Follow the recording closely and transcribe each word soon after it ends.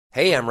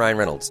Hey, I'm Ryan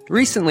Reynolds.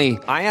 Recently,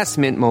 I asked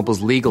Mint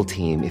Mobile's legal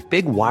team if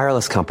big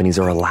wireless companies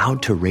are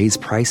allowed to raise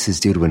prices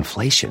due to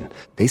inflation.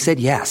 They said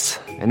yes.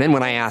 And then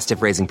when I asked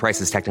if raising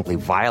prices technically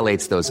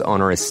violates those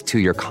onerous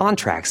two-year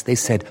contracts, they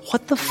said,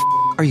 "What the f***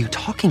 are you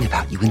talking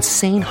about, you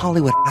insane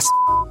Hollywood ass?"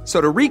 So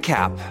to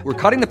recap, we're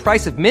cutting the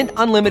price of Mint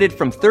Unlimited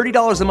from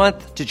 $30 a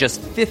month to just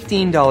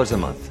 $15 a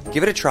month.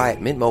 Give it a try at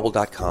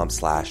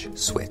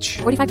mintmobile.com/switch.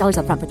 $45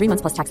 up front for 3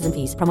 months plus taxes and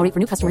fees. Promo rate for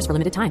new customers for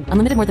limited time.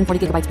 Unlimited more than 40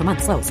 gigabytes per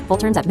month. Slows full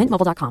terms at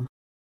mintmobile.com.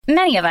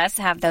 Many of us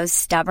have those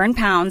stubborn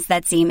pounds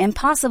that seem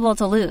impossible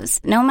to lose,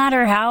 no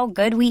matter how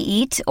good we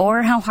eat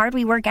or how hard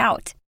we work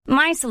out.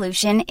 My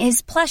solution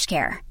is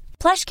PlushCare.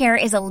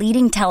 PlushCare is a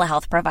leading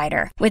telehealth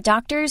provider with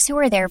doctors who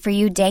are there for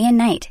you day and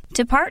night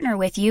to partner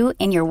with you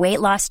in your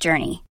weight loss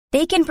journey.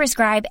 They can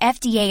prescribe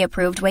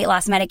FDA-approved weight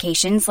loss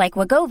medications like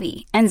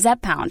Wegovy and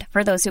Zepbound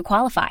for those who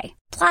qualify.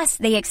 Plus,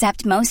 they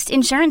accept most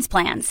insurance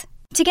plans.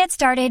 To get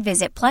started,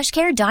 visit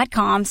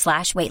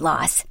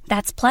plushcare.com/weightloss.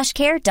 That's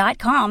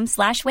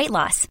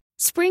plushcare.com/weightloss.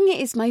 Spring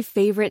is my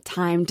favorite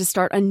time to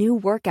start a new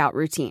workout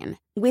routine.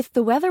 With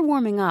the weather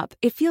warming up,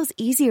 it feels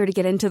easier to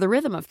get into the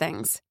rhythm of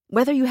things.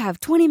 Whether you have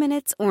 20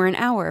 minutes or an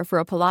hour for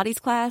a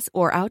Pilates class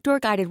or outdoor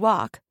guided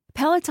walk,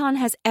 Peloton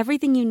has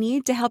everything you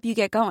need to help you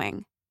get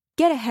going.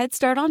 Get a head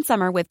start on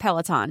summer with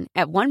Peloton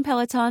at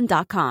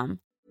onepeloton.com.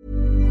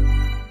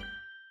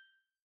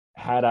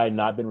 Had I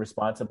not been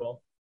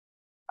responsible,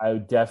 I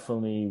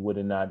definitely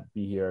would not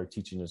be here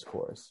teaching this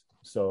course.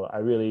 So I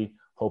really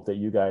hope that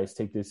you guys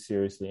take this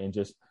seriously and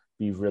just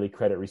be really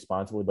credit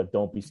responsible, but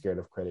don't be scared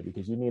of credit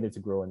because you need it to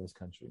grow in this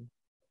country.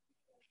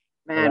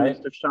 Man, right?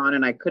 Mr. Sean,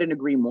 and I couldn't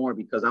agree more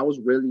because I was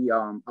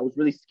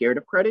really scared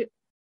of credit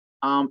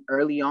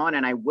early on,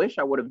 and I wish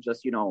I would have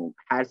just,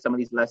 had some of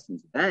these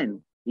lessons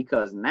then,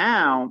 because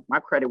now my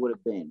credit would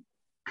have been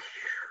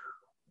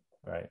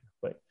right.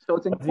 But so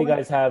it's what you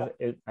guys have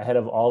ahead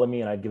of all of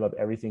me, and I'd give up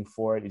everything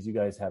for it, is you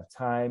guys have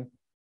time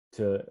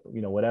to,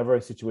 whatever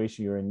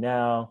situation you're in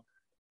now,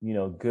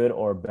 good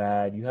or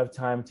bad, you have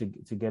time to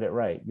get it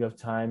right. You have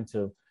time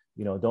to,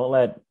 don't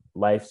let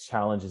life's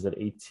challenges at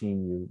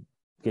 18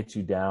 get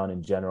you down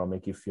in general,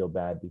 make you feel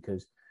bad,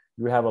 because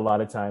you have a lot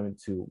of time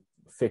to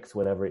fix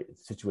whatever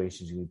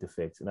situations you need to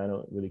fix. And I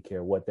don't really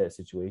care what that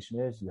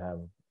situation is. You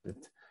have the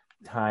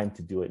time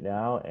to do it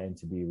now and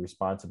to be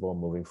responsible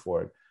moving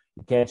forward.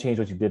 You can't change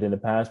what you did in the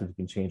past, but you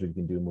can change what you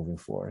can do moving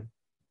forward.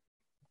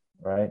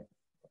 Right.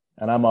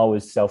 And I'm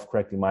always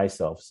self-correcting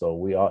myself.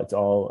 So it's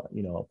all,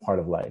 a part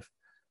of life.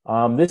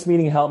 This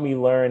meeting helped me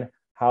learn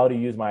how to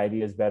use my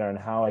ideas better and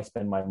how I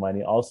spend my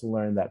money. Also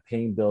learned that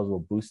paying bills will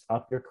boost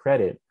up your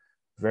credit.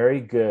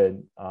 Very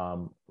good,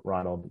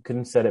 Ronald.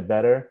 Couldn't said it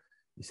better.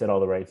 You said all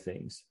the right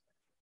things.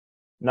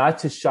 Not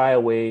to shy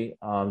away.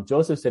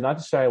 Joseph said not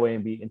to shy away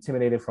and be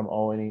intimidated from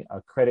owning a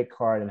credit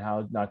card and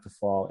how not to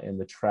fall in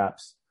the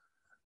traps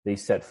they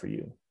set for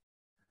you.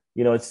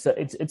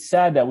 It's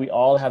sad that we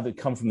all have to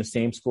come from the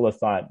same school of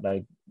thought,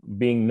 like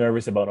being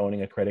nervous about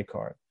owning a credit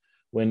card.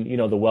 When,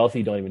 the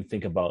wealthy don't even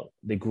think about,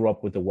 they grew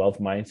up with the wealth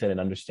mindset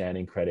and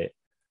understanding credit.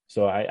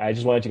 So I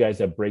just wanted you guys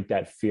to break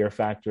that fear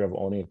factor of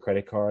owning a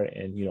credit card.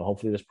 And,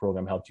 hopefully this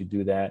program helped you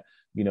do that.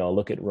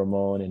 Look at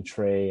Ramon and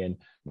Trey and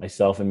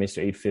myself and Mr.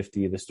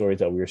 850, the stories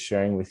that we were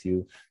sharing with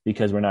you,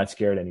 because we're not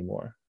scared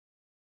anymore.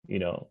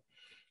 We're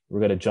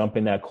going to jump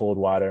in that cold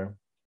water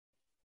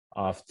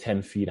off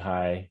 10 feet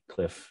high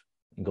cliff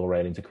and go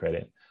right into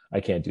credit. I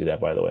can't do that,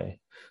 by the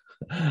way.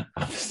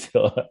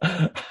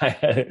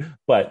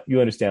 But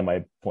you understand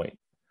my point.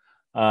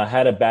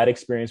 Had a bad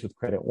experience with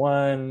Credit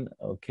One.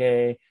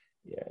 Okay.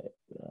 Yeah.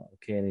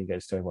 Okay. And you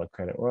guys talking about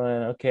Credit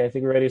One. Okay. I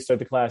think we're ready to start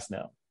the class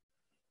now.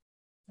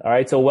 All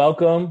right. So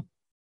welcome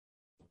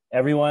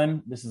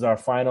everyone. This is our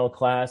final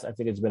class. I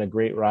think it's been a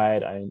great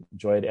ride. I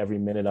enjoyed every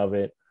minute of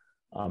it.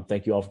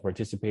 Thank you all for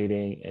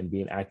participating and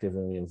being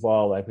actively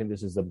involved. I think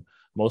this is the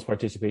most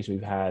participation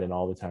we've had in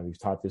all the time we've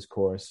taught this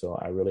course. So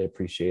I really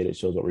appreciate it. It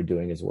shows what we're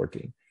doing is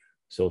working.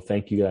 So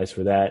thank you guys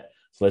for that.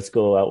 So let's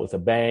go out with a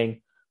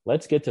bang.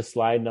 Let's get to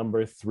slide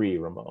number 3,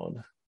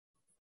 Ramon.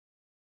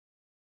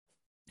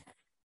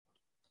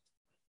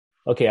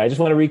 Okay, I just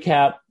want to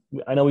recap.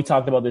 I know we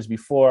talked about this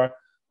before,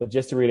 but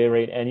just to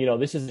reiterate, and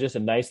this is just a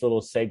nice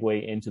little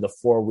segue into the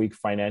 4-week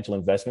financial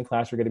investment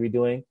class we're going to be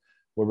doing,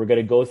 where we're going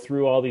to go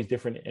through all these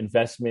different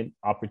investment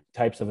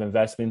types of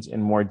investments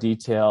in more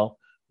detail.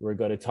 We're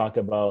going to talk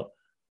about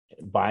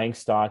buying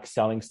stock,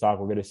 selling stock.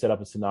 We're going to set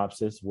up a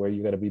synopsis where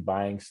you're going to be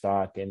buying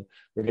stock, and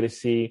we're going to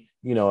see,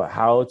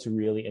 how to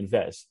really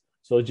invest.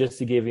 So just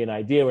to give you an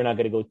idea, we're not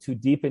going to go too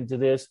deep into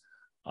this.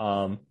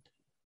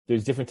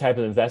 There's different types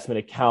of investment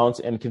accounts,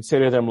 and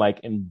consider them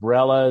like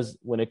umbrellas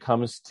when it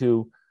comes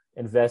to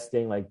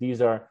investing. Like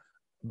these are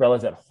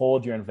umbrellas that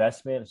hold your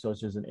investment. So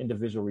it's just an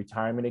individual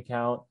retirement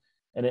account,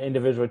 and an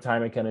individual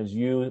retirement account is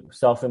you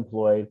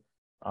self-employed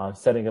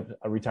setting up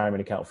a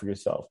retirement account for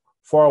yourself.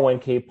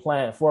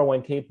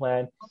 401k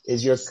plan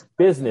is your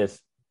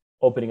business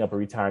opening up a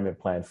retirement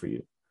plan for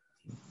you.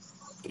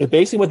 It's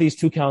basically what these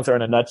two accounts are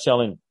in a nutshell.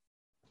 And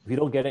if you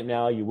don't get it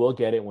now, you will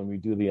get it when we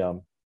do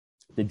the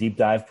deep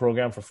dive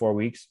program for 4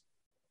 weeks.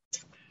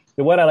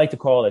 they're what I like to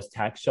call as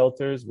tax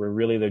shelters, where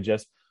really they're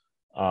just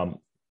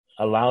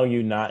allow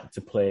you not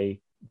to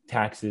pay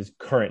taxes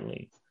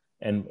currently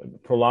and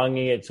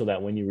prolonging it so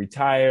that when you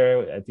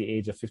retire at the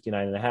age of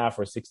 59 and a half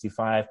or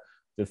 65,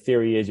 the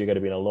theory is you're going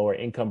to be in a lower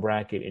income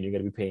bracket and you're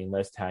going to be paying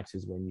less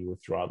taxes when you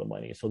withdraw the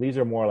money. So these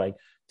are more like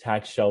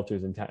tax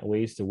shelters and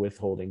ways to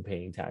withholding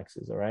paying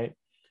taxes. All right.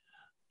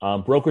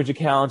 Brokerage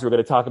accounts, we're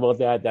going to talk about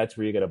that. That's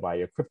where you're going to buy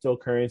your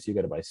cryptocurrency. You're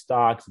going to buy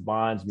stocks,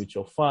 bonds,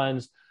 mutual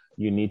funds.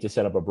 You need to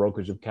set up a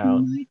brokerage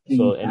account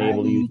so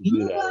enable you to do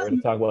that. We're going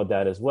to talk about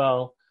that as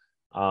well.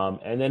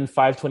 And then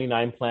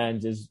 529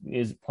 plans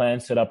is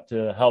plans set up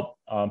to help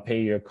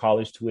pay your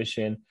college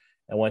tuition.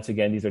 And once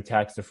again, these are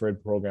tax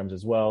deferred programs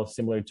as well,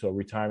 similar to a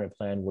retirement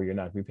plan where you're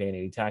not going to be paying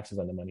any taxes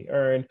on the money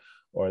earned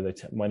or the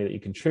money that you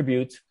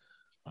contribute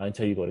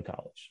until you go to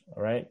college.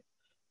 All right.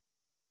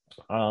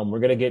 We're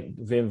going to get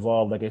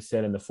involved, like I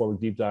said, in the forward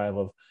deep dive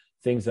of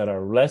things that are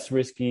less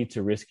risky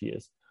to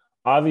riskiest.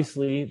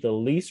 Obviously, the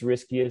least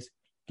riskiest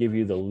give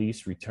you the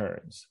least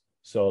returns.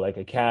 So like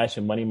a cash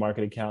and money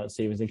market account,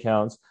 savings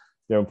accounts,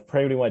 they're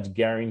pretty much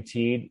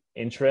guaranteed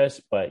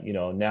interest, but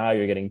now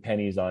you're getting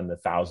pennies on the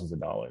thousands of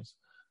dollars.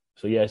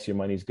 So yes, your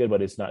money's good,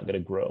 but it's not going to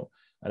grow.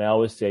 And I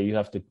always say you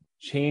have to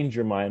change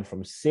your mind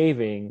from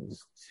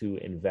savings to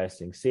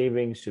investing.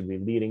 Savings should be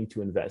leading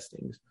to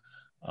investing.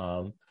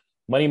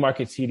 Money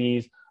market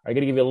CDs are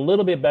going to give you a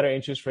little bit better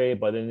interest rate,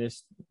 but in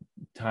this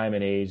time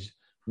and age,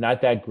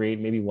 not that great,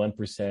 maybe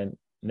 1%,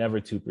 never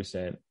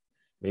 2%,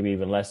 maybe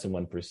even less than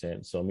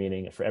 1%. So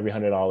meaning for every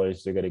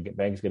 $100,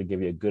 bank's going to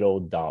give you a good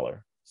old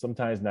dollar,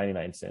 sometimes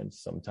 99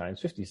 cents,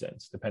 sometimes 50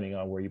 cents, depending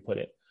on where you put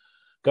it.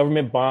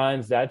 Government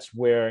bonds, that's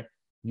where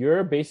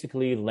you're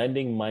basically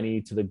lending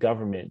money to the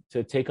government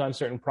to take on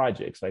certain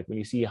projects. Like when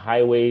you see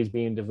highways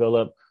being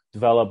developed,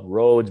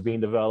 roads being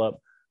developed,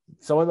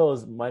 some of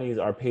those monies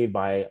are paid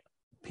by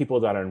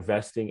people that are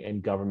investing in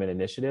government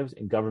initiatives,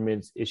 and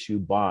governments issue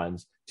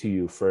bonds to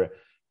you for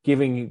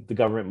giving the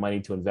government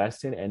money to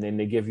invest in, and then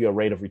they give you a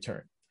rate of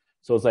return.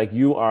 So it's like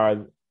you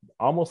are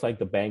almost like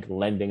the bank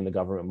lending the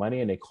government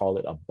money, and they call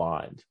it a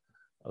bond.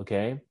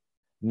 Okay.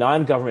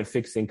 Non-government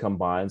fixed income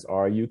bonds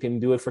are, you can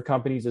do it for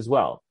companies as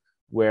well,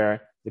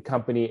 where the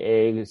company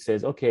A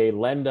says, okay,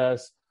 lend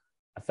us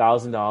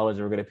 $1,000 and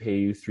we're going to pay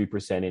you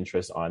 3%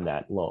 interest on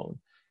that loan.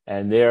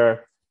 And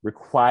they're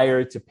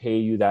required to pay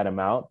you that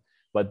amount,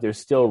 but there's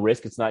still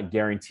risk. It's not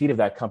guaranteed. If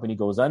that company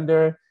goes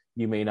under,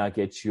 you may not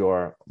get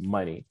your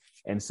money.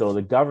 And so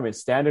the government,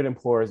 Standard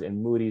 & Poor's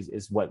and Moody's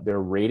is what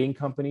they're rating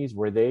companies,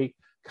 where they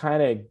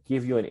kind of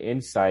give you an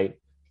insight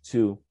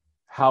to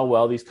how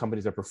well these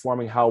companies are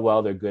performing, how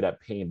well they're good at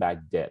paying back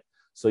debt.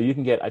 So you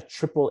can get a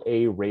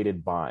AAA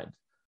rated bond.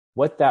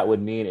 What that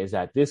would mean is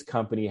that this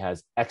company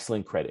has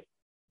excellent credit.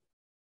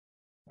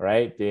 All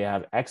right. They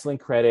have excellent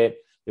credit.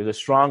 There's a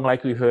strong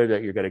likelihood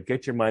that you're going to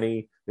get your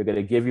money. They're going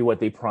to give you what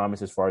they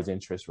promise as far as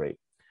interest rate.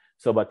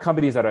 So, but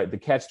companies that are the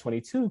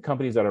catch-22,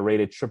 companies that are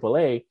rated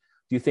AAA,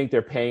 do you think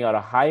they're paying out a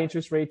high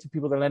interest rate to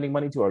people they're lending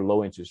money to, or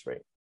low interest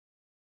rate?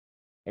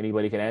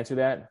 Anybody can answer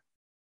that?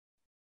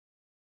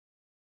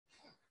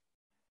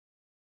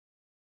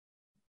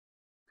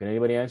 Can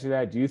anybody answer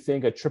that? Do you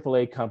think a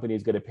AAA company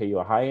is going to pay you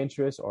a high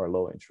interest or a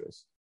low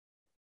interest?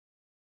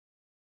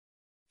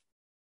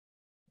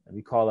 Let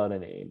me call out a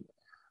name.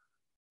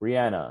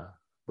 Brianna,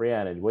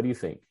 what do you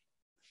think?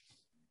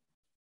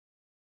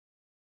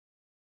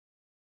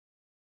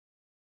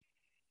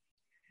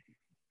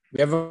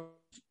 There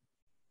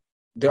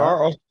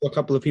are also a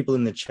couple of people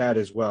in the chat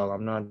as well.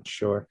 I'm not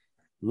sure.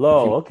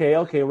 Low.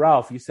 Okay.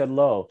 Ralph, you said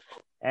low.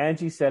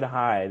 Angie said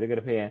high. They're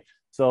going to pay.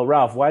 So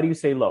Ralph, why do you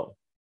say low?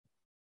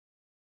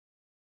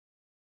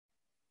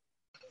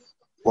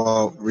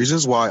 Well,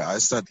 reasons why I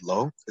said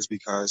low is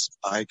because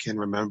I can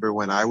remember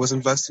when I was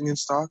investing in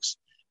stocks,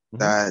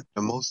 that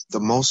the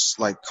most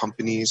like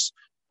companies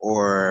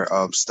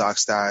or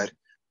stocks that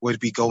would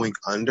be going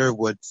under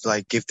would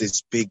like give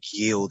this big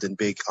yield and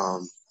big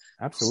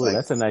Absolutely. like,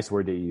 that's a nice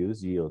word to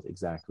use, yield,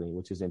 exactly,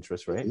 which is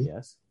interest rate.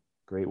 Yes.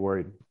 Great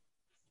word.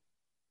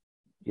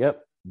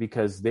 Yep.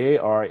 Because they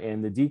are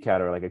in the D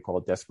category, like I call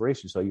it,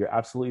 desperation. So you're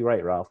absolutely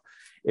right, Ralph.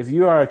 If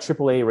you are a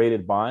AAA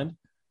rated bond,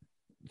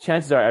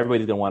 chances are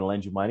everybody's going to want to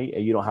lend you money,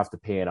 and you don't have to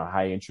pay in a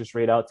high interest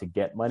rate out to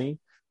get money.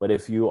 But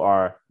if you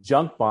are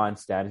junk bond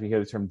status, if you hear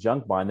the term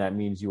junk bond, that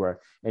means you are,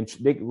 and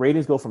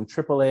ratings go from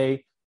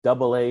AAA,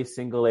 AA,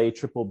 single A,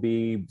 triple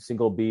B,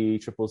 single B,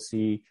 triple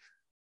C,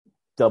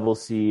 double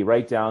C,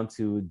 right down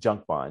to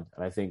junk bond.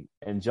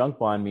 And junk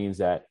bond means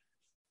that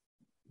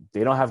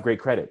they don't have great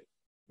credit.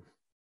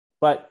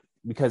 But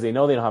because they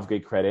know they don't have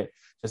great credit,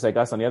 just like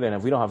us on the other end,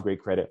 if we don't have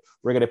great credit,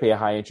 we're going to pay a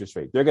high interest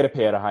rate. They're going to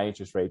pay at a high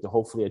interest rate to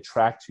hopefully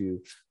attract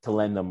you to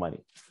lend them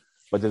money.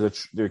 But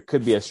there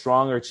could be a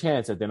stronger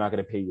chance that they're not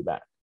going to pay you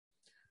back.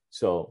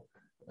 So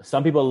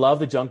some people love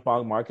the junk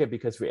bond market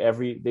because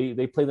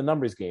they play the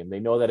numbers game. They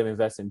know that if they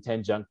invest in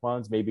 10 junk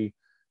bonds, maybe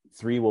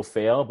 3 will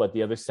fail, but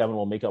the other 7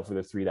 will make up for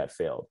the 3 that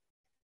failed,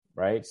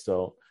 right?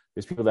 So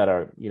there's people that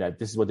are,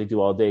 this is what they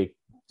do all day,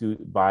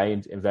 buy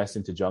and invest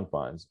into junk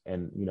bonds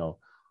and,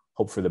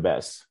 hope for the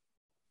best.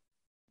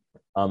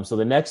 So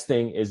the next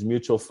thing is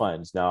mutual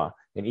funds now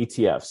and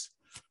ETFs.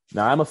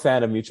 Now, I'm a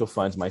fan of mutual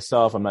funds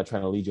myself. I'm not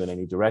trying to lead you in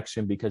any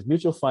direction because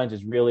mutual funds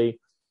is really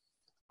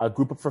a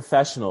group of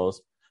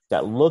professionals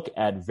that look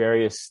at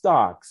various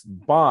stocks,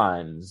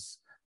 bonds,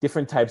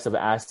 different types of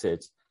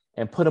assets,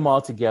 and put them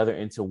all together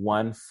into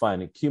one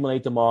fund,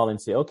 accumulate them all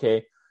and say,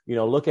 okay,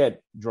 look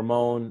at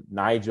Dramon,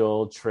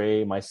 Nigel,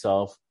 Trey,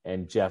 myself,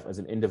 and Jeff as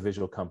an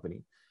individual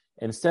company.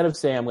 Instead of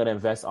saying I'm going to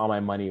invest all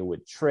my money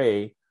with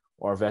Trey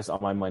or invest all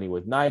my money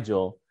with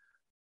Nigel,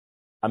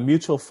 a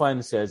mutual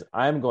fund says,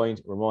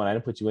 Ramon, I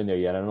didn't put you in there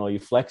yet. I don't know you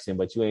flexing,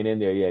 but you ain't in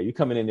there yet. You're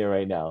coming in there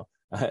right now.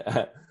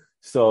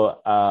 So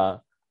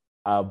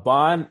a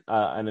bond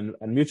and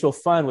a mutual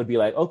fund would be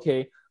like,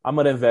 okay, I'm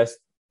going to invest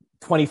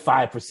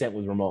 25%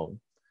 with Ramon.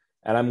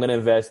 And I'm going to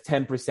invest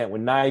 10%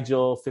 with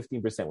Nigel,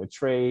 15% with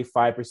Trey,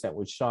 5%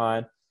 with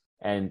Sean,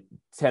 and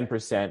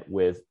 10%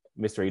 with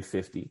Mr.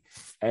 850.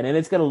 And then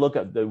it's going to look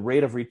at the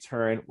rate of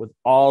return with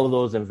all of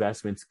those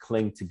investments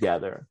cling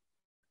together.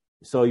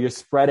 So you're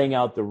spreading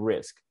out the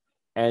risk.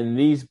 And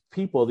these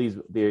people,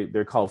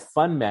 they're called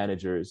fund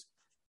managers.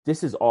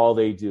 This is all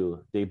they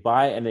do. They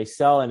buy and they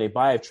sell and they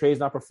buy. If Trey's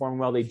not performing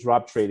well, they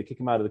drop Trey. They kick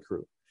him out of the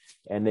crew.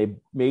 And they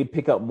may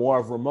pick up more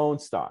of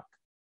Ramon's stock.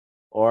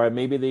 Or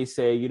maybe they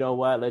say, you know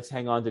what, let's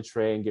hang on to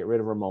Trey and get rid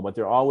of Ramon. But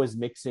they're always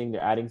mixing,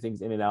 they're adding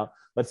things in and out.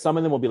 But some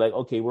of them will be like,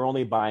 okay, we're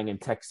only buying in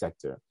tech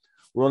sector.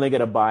 We're only going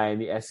to buy in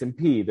the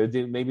S&P.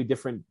 There may be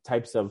different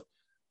types of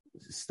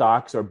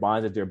stocks or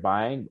bonds that they're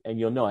buying, and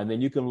you'll know. And then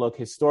you can look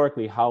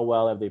historically, how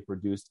well have they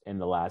produced in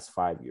the last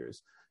 5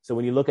 years. So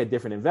when you look at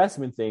different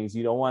investment things,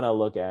 you don't want to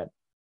look at,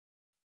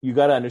 you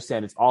got to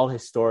understand it's all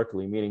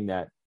historically, meaning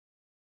that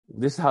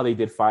this is how they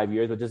did 5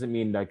 years, but it doesn't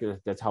mean that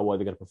that's how well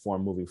they're going to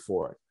perform moving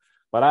forward.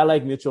 But I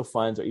like mutual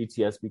funds or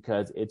ETFs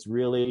because it's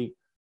really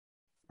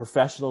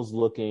professionals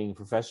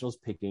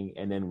picking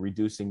and then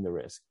reducing the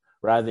risk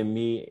rather than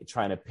me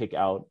trying to pick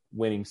out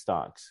winning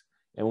stocks.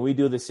 And when we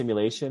do the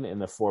simulation in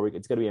the 4 week,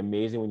 it's going to be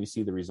amazing when you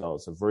see the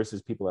results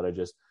versus people that are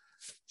just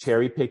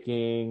cherry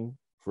picking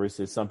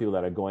versus some people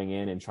that are going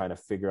in and trying to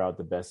figure out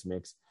the best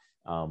mix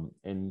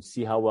and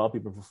see how well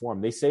people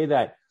perform. They say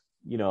that,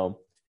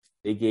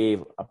 they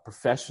gave a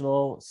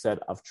professional set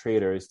of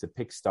traders to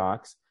pick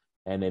stocks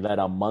and they let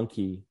a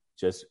monkey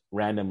just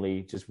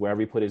randomly, just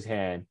wherever he put his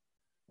hand,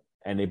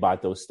 and they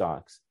bought those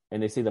stocks.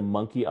 And they say the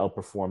monkey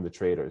outperformed the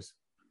traders.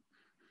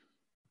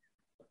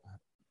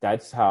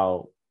 That's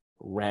how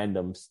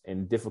random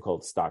and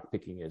difficult stock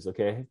picking is,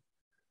 okay?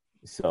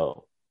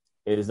 So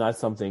it is not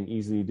something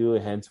easy to do,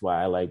 hence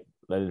why I like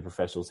letting the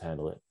professionals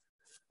handle it.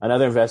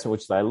 Another investment,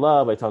 which I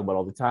love, I talk about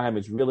all the time,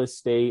 is real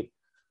estate.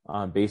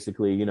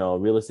 Basically,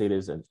 real estate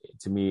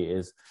to me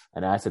is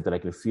an asset that I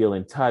can feel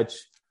and touch.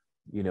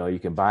 You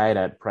can buy it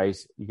at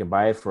price. You can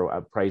buy it for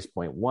a price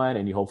point 1,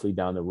 and you hopefully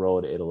down the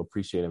road it'll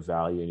appreciate in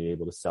value, and you're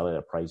able to sell it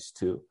at price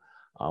 2,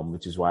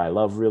 which is why I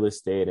love real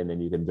estate. And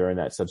then you can, during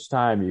that such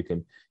time, you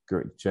can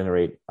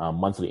generate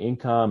monthly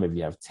income. If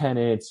you have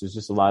tenants, there's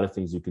just a lot of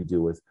things you can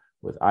do with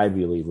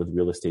Ivy League with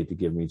real estate to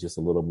give me just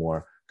a little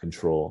more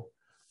control.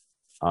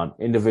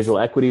 Individual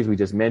equities, we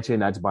just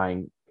mentioned, that's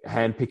buying,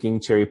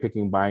 hand-picking,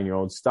 cherry-picking, buying your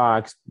own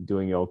stocks,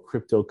 doing your own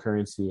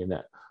cryptocurrency and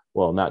that.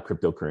 Well, not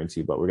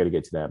cryptocurrency, but we're going to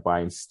get to that.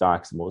 Buying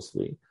stocks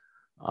mostly.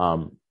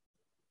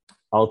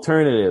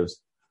 Alternatives,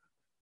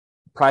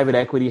 private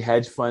equity,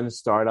 hedge funds,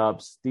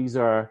 startups. These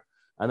are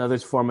another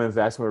form of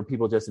investment where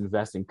people just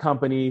invest in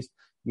companies.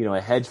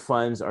 Hedge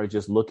funds are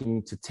just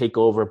looking to take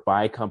over,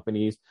 buy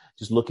companies,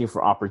 just looking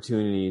for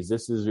opportunities.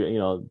 This is,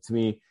 to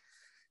me,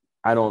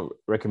 I don't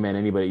recommend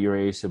anybody at your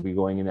age to be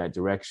going in that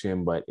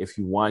direction. But if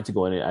you want to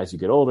go in it as you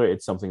get older,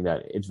 it's something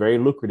that it's very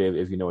lucrative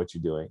if you know what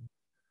you're doing.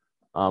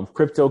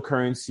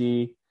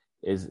 Cryptocurrency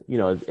is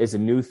a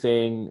new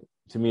thing.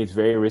 To me, it's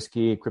very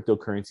risky.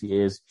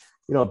 Cryptocurrency is,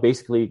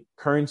 basically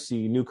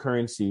new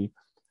currency,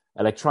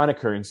 electronic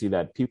currency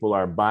that people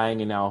are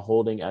buying and now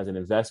holding as an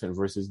investment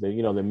versus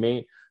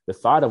the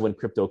thought of when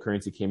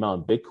cryptocurrency came out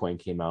and Bitcoin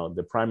came out,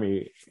 the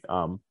primary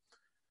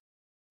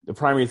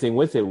thing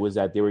with it was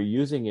that they were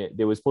using it.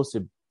 They were supposed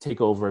to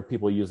take over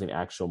people using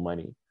actual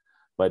money.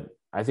 But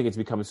I think it's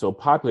becoming so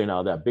popular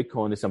now that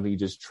Bitcoin is something you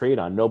just trade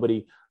on.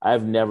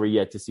 I've never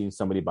yet to seen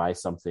somebody buy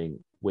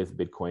something with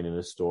Bitcoin in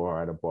a store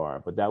or at a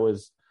bar. But that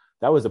was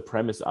the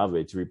premise of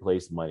it, to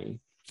replace money.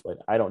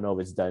 But I don't know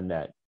if it's done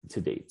that to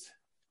date.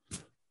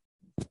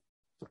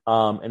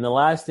 And the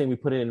last thing we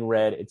put it in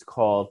red, it's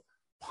called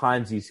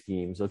Ponzi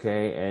schemes.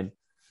 Okay. And,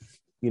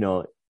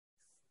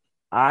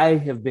 I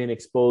have been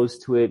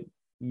exposed to it.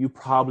 You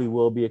probably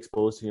will be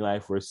exposed in your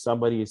life where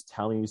somebody is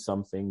telling you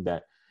something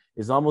that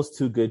is almost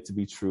too good to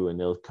be true. And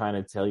they'll kind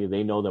of tell you,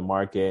 they know the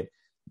market.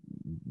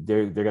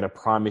 They're going to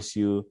promise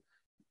you,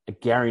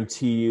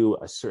 guarantee you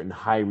a certain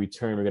high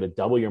return. We're going to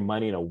double your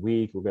money in a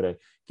week. We're going to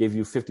give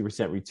you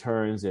 50%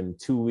 returns in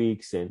 2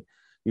 weeks, and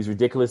these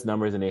ridiculous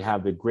numbers. And they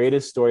have the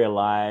greatest story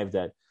alive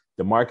that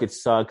the market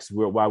sucks.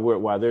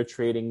 While they're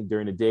trading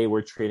during the day,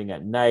 we're trading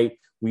at night.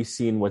 We've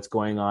seen what's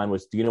going on.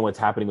 Do you know what's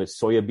happening with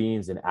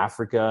soybeans in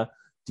Africa?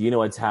 Do you know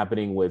what's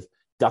happening with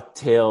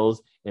DuckTales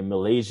in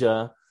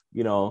Malaysia?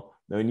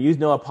 Now, when you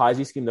know a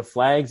Ponzi scheme, the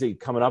flags that are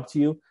coming up to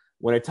you,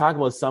 when they're talking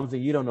about something,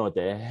 you don't know what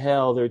the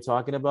hell they're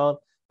talking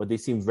about, but they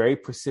seem very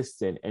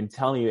persistent and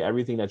telling you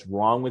everything that's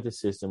wrong with the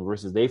system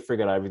versus they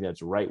figured out everything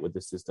that's right with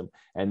the system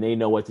and they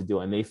know what to do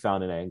and they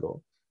found an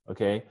angle.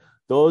 Okay.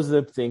 Those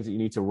are the things that you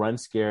need to run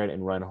scared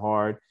and run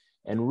hard.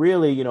 And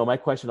really, you know, my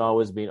question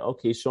always been,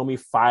 okay, show me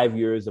 5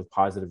 years of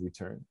positive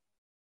return.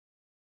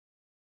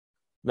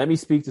 Let me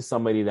speak to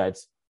somebody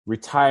that's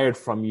retired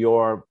from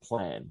your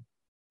plan,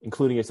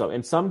 including yourself.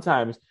 And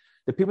sometimes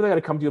the people that got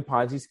to come to a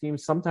Ponzi scheme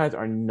sometimes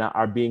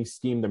are being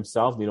schemed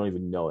themselves. They don't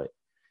even know it.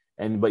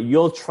 But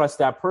you'll trust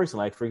that person.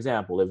 Like, for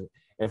example,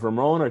 if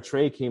Ramon or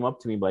Trey came up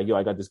to me like, yo,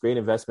 I got this great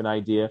investment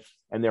idea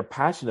and they're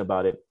passionate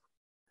about it.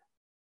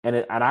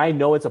 And I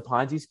know it's a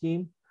Ponzi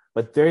scheme,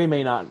 but they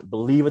may not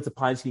believe it's a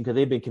Ponzi scheme because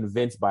they've been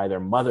convinced by their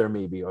mother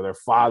maybe or their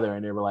father.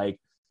 And they were like,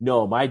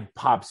 no, my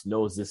pops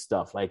knows this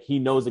stuff. Like, he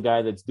knows the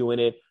guy that's doing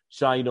it.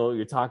 Sean, you know what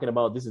you're talking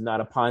about. This is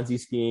not a Ponzi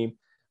scheme,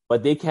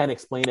 but they can't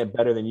explain it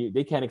better than you.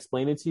 They can't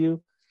explain it to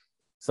you.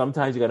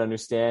 Sometimes you got to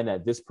understand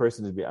that this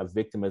person is a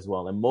victim as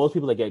well. And most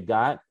people that get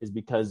got is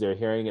because they're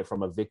hearing it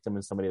from a victim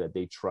and somebody that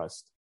they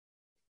trust.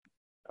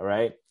 All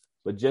right.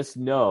 But just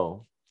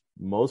know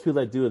most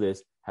people that do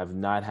this have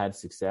not had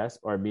success,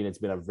 or I mean, it's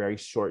been a very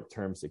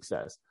short-term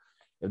success.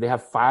 If they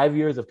have 5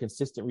 years of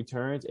consistent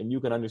returns and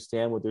you can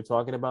understand what they're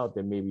talking about,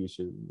 then maybe you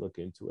should look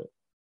into it.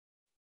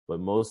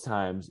 But most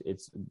times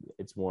it's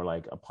more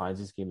like a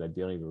Ponzi scheme that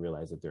they don't even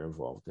realize that they're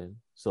involved in.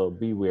 So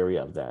be wary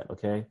of that.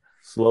 Okay.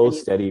 Slow,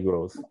 steady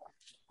growth.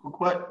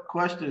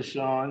 Question,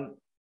 Sean.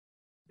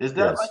 Is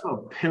that like a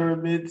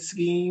pyramid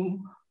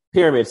scheme?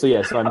 Pyramid. So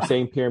yes, so I'm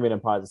saying pyramid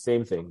and Ponzi,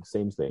 same thing.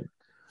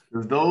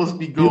 Because those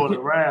be going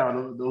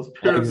around, those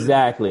pyramids.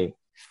 Exactly.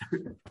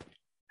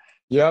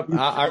 Yep.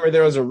 I remember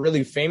there was a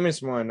really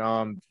famous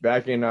one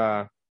back in,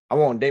 I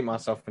won't date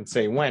myself and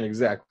say when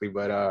exactly,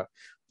 but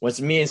once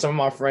me and some of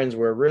my friends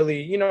were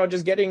really, you know,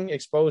 just getting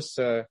exposed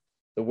to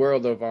the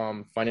world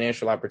of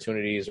financial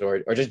opportunities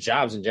or just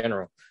jobs in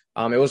general.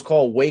 It was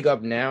called Wake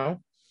Up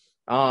Now.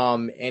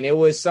 And it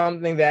was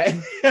something that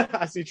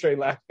I see Trey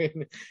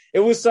laughing. It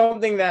was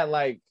something that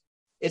like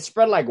it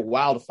spread like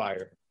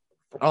wildfire.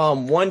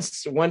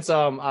 Once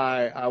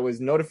I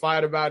was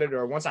notified about it,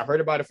 or once I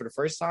heard about it for the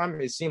first time,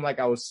 it seemed like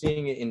I was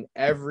seeing it in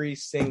every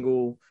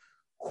single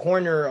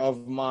corner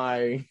of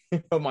my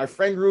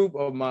friend group,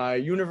 of my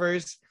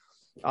universe.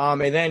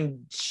 And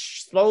then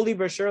slowly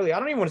but surely, I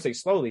don't even want to say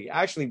slowly,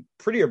 actually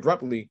pretty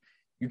abruptly,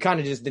 you kind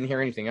of just didn't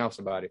hear anything else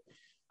about it.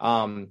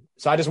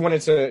 So I just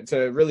wanted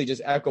to really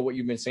just echo what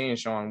you've been saying,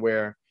 Sean,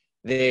 where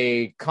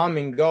they come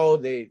and go.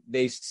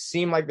 They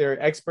seem like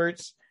they're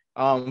experts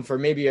for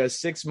maybe a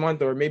 6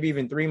 month or maybe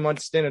even 3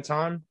 month stint of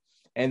time.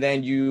 And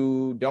then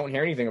you don't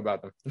hear anything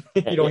about them.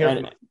 You don't hear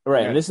them.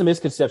 Right. And this is a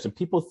misconception.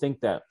 People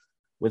think that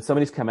when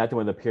somebody's come at them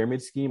with a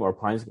pyramid scheme or a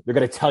Ponzi scheme, they're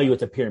going to tell you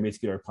it's a pyramid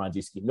scheme or a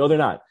Ponzi scheme. No, they're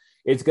not.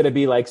 It's going to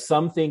be like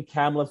something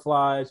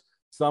camouflage,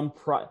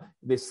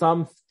 there's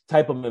some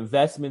type of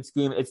investment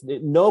scheme.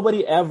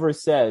 Nobody ever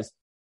says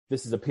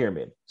this is a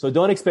pyramid. So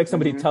don't expect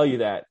somebody to tell you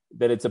that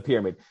it's a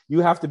pyramid.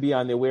 You have to be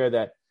on the aware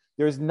that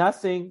there's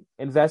nothing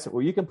investment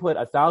where you can put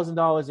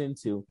 $1,000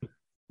 into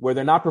where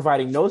they're not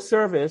providing no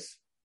service,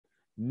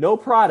 no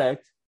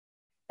product,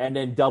 and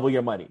then double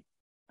your money.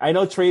 I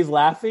know Trey's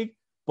laughing,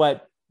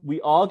 but we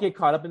all get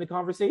caught up in the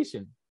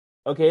conversation.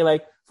 Okay,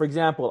 like for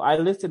example, I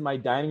listed my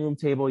dining room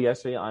table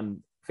yesterday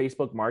on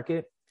Facebook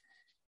Market,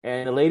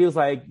 and the lady was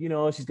like, you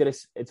know, it's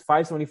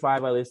 $575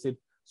 I listed.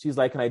 She's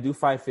like, can I do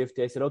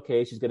 $550? I said,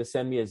 okay. She's gonna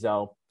send me a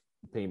Zelle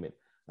payment.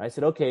 I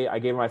said, okay. I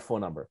gave her my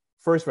phone number.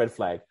 First red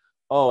flag.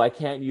 Oh, I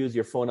can't use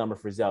your phone number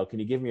for Zelle. Can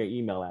you give me your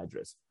email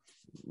address?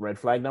 Red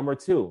flag number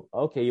 2.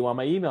 Okay, you want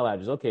my email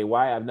address? Okay,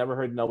 why? I've never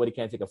heard nobody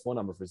can't take a phone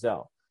number for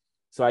Zelle.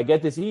 So I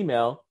get this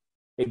email.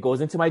 It goes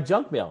into my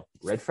junk mail.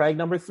 Red flag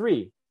number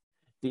 3.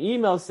 The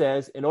email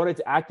says, in order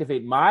to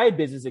activate my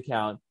business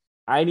account,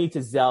 I need to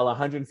Zelle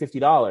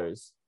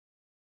 $150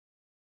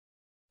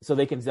 so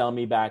they can Zelle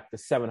me back the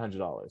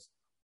 $700.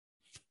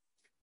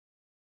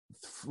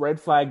 Red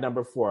flag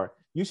number 4.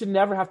 You should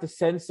never have to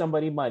send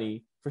somebody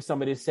money for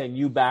somebody to send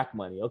you back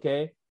money,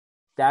 okay?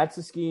 That's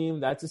a scheme.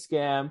 That's a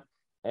scam.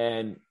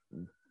 And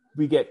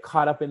we get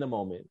caught up in the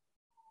moment.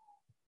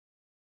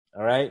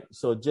 All right?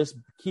 So just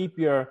keep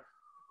your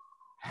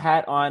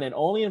hat on and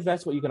only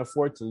invest what you can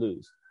afford to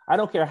lose. I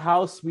don't care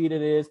how sweet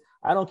it is.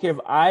 I don't care if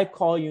I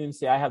call you and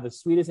say, I have the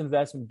sweetest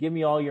investment. Give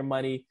me all your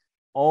money.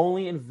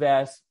 Only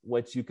invest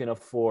what you can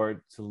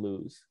afford to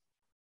lose.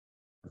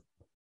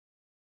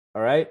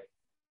 All right?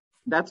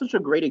 That's such a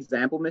great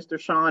example, Mr.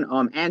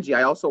 Sean. Angie,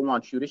 I also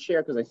want you to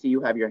share because I see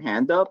you have your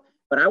hand up.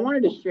 But I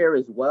wanted to share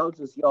as well,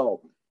 just,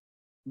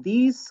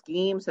 these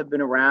schemes have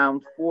been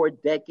around for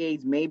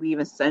decades, maybe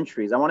even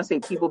centuries. I want to say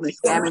people have been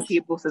scamming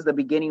people since the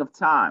beginning of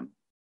time.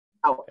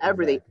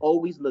 However, they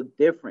always look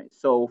different.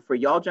 So for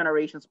y'all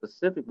generation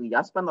specifically,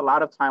 y'all spend a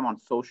lot of time on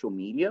social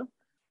media.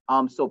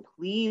 So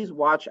please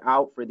watch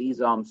out for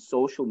these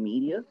social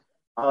media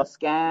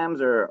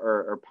scams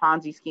or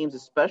Ponzi schemes,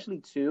 especially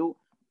too,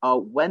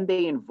 when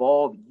they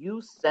involve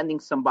you sending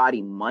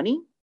somebody money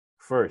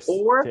first.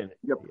 Or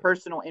your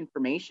personal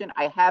information.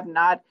 I have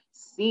not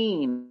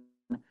seen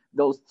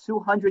those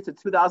 $200 to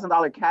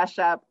 $2,000 Cash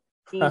App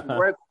fees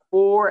work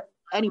for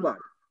anybody.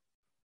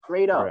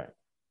 Straight up. Right.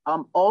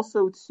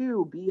 Also,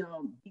 too, be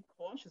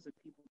cautious of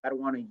people that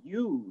want to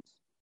use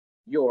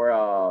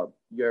your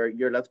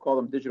let's call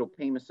them digital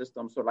payment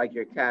systems, so like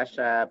your Cash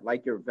App,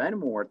 like your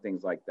Venmo, or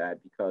things like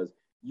that, because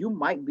you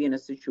might be in a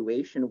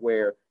situation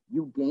where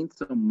you gain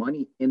some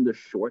money in the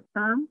short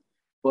term,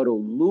 but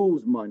will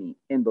lose money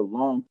in the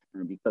long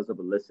term because of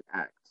illicit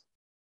acts.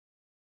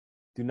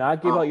 Do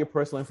not give out your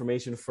personal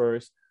information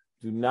first.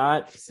 Do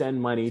not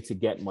send money to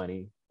get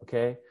money,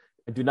 okay?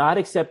 And do not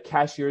accept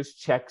cashier's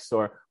checks,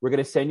 or we're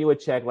going to send you a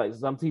check. Like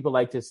some people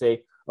like to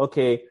say,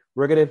 okay,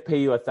 we're going to pay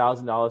you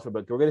 $1,000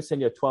 but we're going to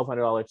send you a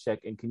 $1,200 check,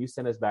 and can you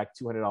send us back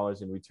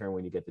 $200 in return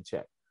when you get the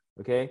check,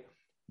 okay?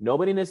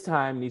 Nobody in this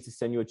time needs to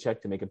send you a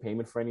check to make a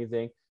payment for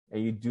anything,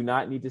 and you do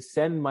not need to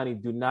send money.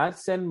 Do not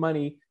send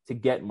money to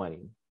get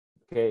money,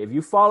 okay? If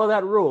you follow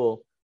that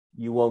rule,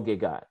 you won't get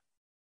got.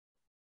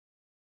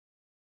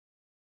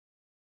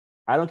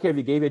 I don't care if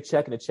you gave you a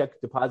check and the check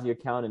deposited your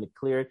account and it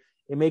cleared.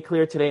 It may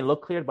clear today and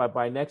look cleared, but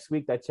by next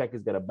week, that check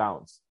is going to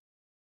bounce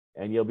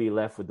and you'll be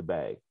left with the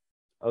bag.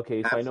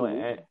 Okay, so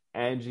absolutely. I know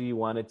Angie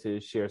wanted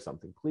to share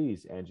something.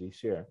 Please, Angie,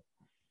 share.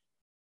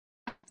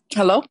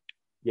 Hello?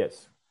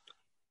 Yes.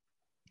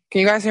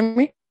 Can you guys hear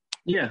me?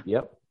 Yeah.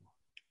 Yep.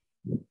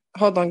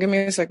 Hold on, give me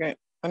a second.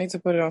 I need to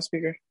put it on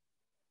speaker.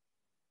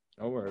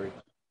 Don't worry.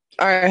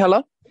 All right,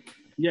 hello?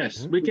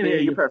 Yes, we can hear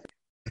you. Perfect.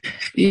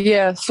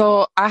 Yeah,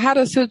 so I had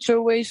a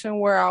situation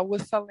where I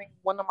was selling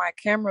one of my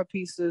camera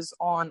pieces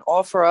on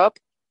OfferUp,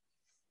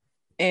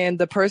 and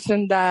the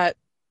person that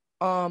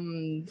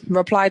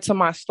replied to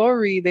my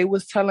story, they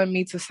was telling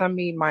me to send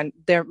me my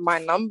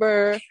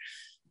number,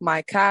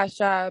 my Cash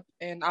App,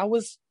 and I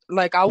was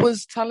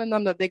telling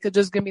them that they could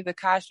just give me the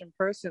cash in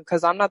person,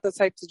 because I'm not the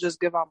type to just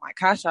give out my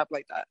Cash App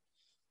like that.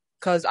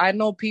 Because I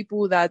know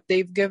people that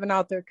they've given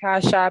out their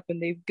Cash App and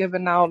they've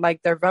given out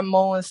like their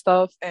Venmo and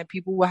stuff, and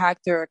people will hack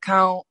their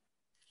account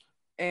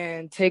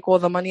and take all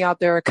the money out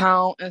their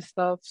account and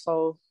stuff.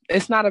 So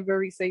it's not a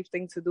very safe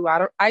thing to do.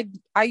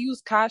 I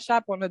use Cash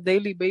App on a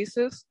daily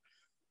basis,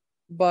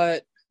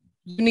 but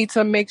you need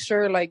to make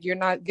sure like you're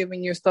not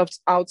giving your stuff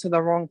out to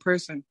the wrong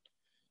person.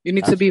 You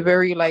need to be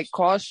very like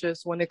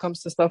cautious when it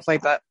comes to stuff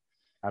like that.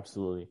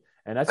 Absolutely.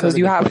 And that's because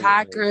you have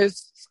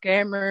hackers,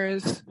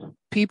 scammers,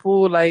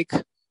 people like,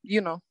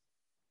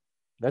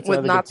 that's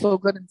with not so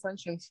good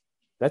intentions.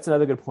 That's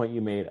another good point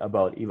you made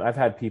about, I've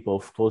had people,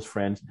 close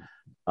friends,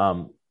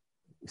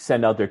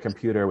 send out their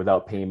computer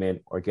without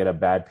payment or get a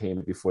bad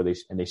payment before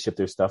they ship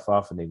their stuff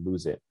off and they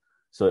lose it.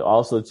 So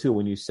also too,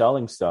 when you're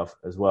selling stuff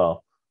as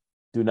well,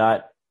 do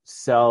not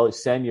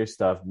send your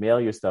stuff,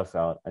 mail your stuff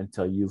out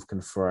until you've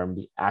confirmed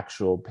the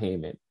actual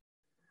payment,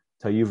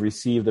 until you've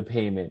received the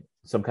payment,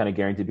 some kind of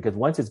guarantee, because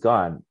once it's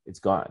gone, it's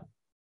gone.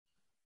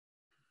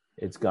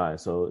 It's gone.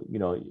 So,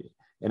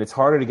 and it's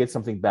harder to get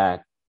something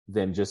back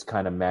than just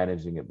kind of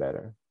managing it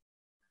better.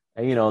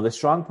 And, the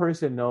strong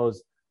person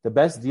knows the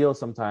best deal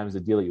sometimes is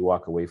the deal that you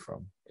walk away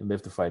from and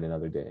live to fight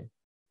another day.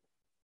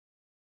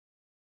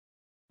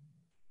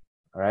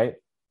 All right.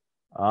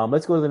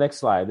 Let's go to the next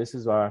slide. This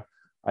is I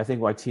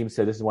think our team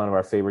said this is one of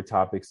our favorite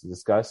topics to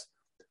discuss.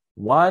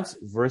 Wants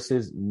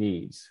versus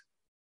needs.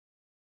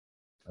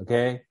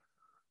 Okay.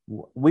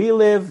 We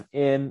live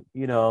in,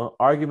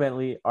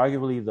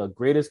 arguably the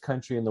greatest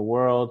country in the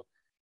world.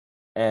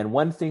 And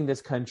one thing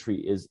this country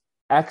is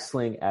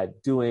excelling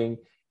at doing,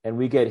 and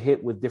we get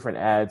hit with different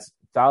ads,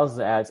 thousands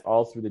of ads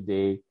all through the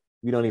day,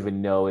 we don't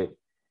even know it,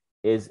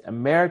 is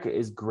America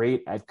is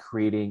great at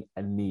creating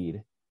a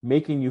need,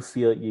 making you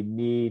feel you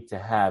need to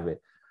have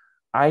it.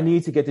 I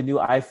need to get the new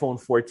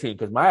iPhone 14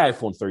 because my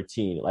iPhone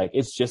 13,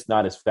 it's just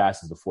not as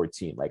fast as the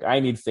 14. I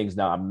need things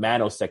now a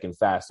nanosecond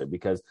faster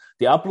because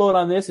the upload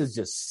on this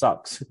just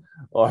sucks.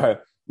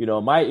 Or,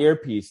 my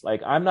earpiece,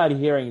 I'm not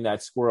hearing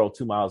that squirrel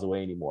 2 miles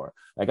away anymore.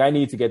 I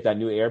need to get that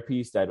new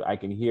earpiece that I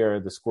can hear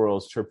the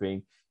squirrels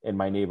chirping in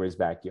my neighbor's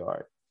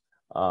backyard.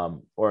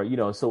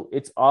 So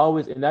it's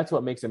always, and that's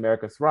what makes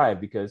America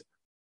thrive, because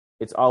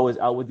it's always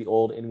out with the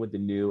old, in with the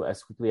new.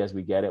 As quickly as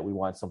we get it, we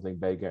want something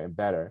bigger and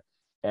better.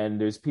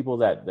 And there's people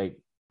that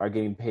are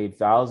getting paid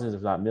thousands,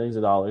 if not millions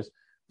of dollars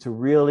to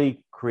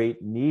really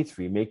create needs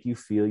for you, make you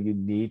feel you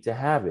need to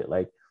have it.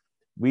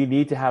 We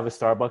need to have a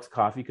Starbucks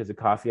coffee because the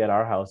coffee at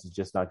our house is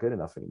just not good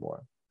enough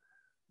anymore.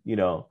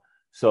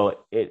 So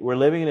we're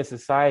living in a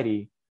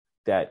society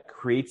that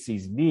creates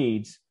these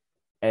needs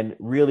and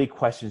really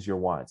questions your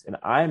wants. And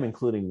I'm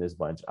including this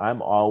bunch.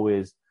 I'm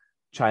always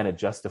trying to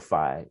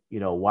justify,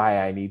 why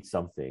I need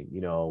something,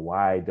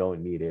 why I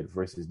don't need it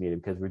versus need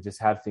it, because we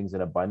just have things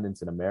in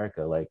abundance in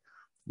America.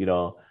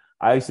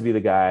 I used to be the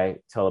guy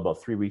till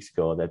about 3 weeks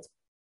ago that's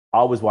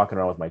always walking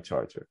around with my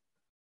charger.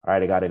 All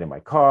right, I got it in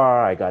my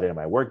car, I got it in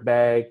my work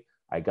bag,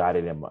 I got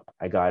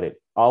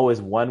it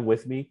always one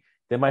with me.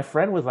 Then my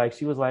friend was like,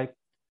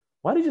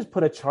 why don't you just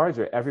put a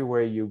charger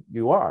everywhere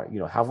you are?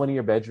 Have one in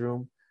your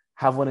bedroom,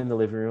 have one in the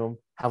living room,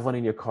 have one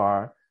in your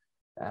car.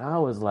 And I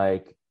was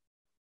like,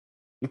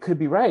 You could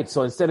be right.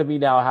 So instead of me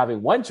now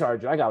having one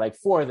charger, I got like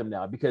 4 of them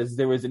now because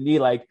there was a need,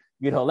 like,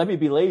 let me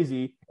be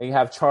lazy and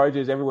have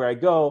chargers everywhere I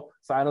go.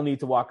 So I don't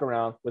need to walk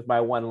around with my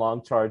one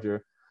long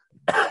charger.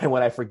 And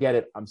when I forget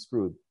it, I'm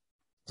screwed.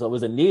 So it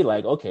was a need,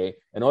 like, okay,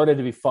 in order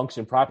to be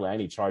function properly, I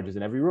need chargers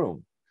in every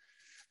room.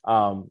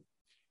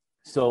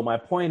 So my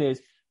point is,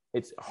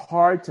 it's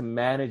hard to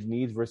manage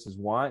needs versus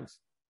wants,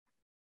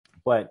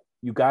 but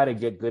you got to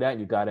get good at it.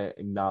 You got to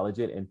acknowledge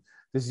it. And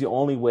this is the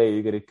only way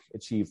you're going to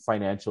achieve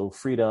financial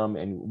freedom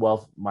and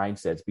wealth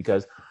mindsets,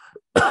 because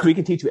we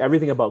can teach you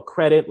everything about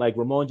credit. Like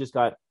Ramon just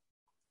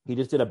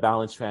did a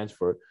balance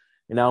transfer.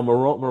 And now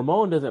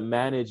Ramon doesn't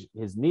manage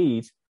his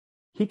needs.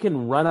 He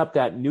can run up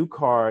that new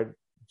card,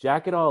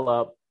 jack it all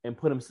up, and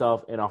put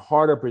himself in a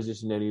harder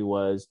position than he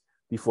was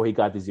before he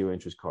got the zero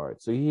interest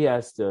card. So he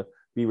has to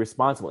be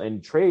responsible.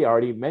 And Trey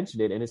already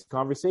mentioned it in his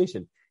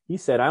conversation. He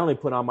said, I only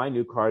put on my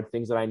new card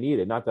things that I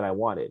needed, not that I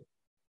wanted.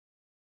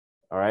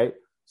 All right.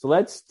 So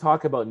let's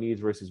talk about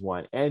needs versus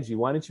want. Angie,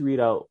 why don't you read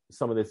out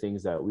some of the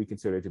things that we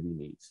consider to be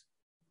needs?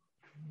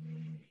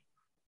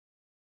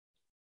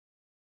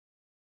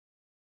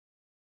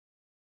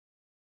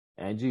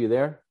 Angie, you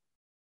there?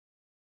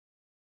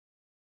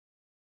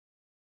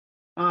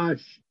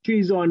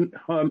 She's on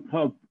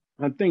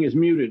her thing is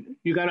muted.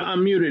 You gotta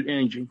unmute it,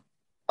 Angie.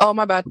 Oh,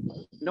 my bad.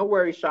 No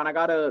worries, Sean.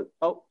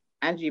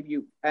 Angie, if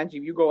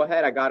you go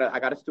ahead, I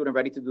got a student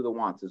ready to do the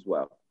wants as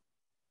well.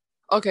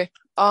 Okay.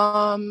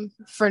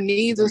 For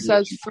needs, it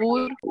says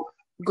food,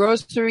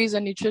 groceries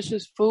and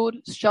nutritious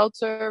food,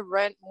 shelter,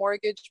 rent,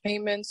 mortgage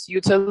payments,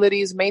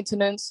 utilities,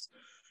 maintenance,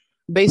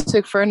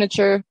 basic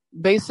furniture,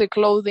 basic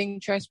clothing,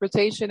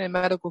 transportation, and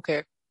medical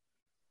care.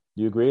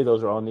 You agree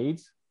those are all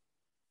needs?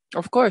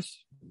 Of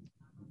course.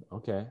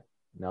 Okay.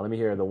 Now let me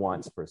hear the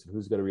wants person.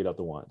 Who's going to read out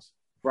the wants?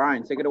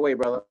 Brian, take it away,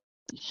 brother.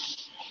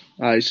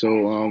 All right, so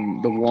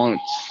the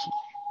wants,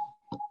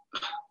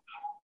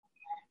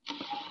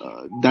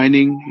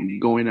 dining,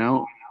 going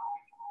out,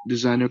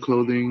 designer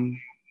clothing,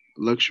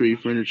 luxury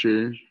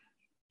furniture,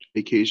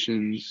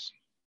 vacations,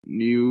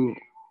 new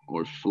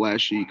or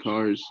flashy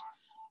cars,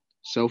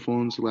 cell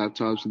phones,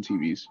 laptops, and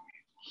TVs.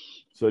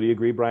 So do you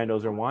agree, Brian,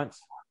 those are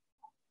wants?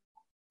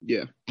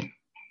 Yeah.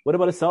 What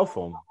about a cell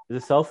phone?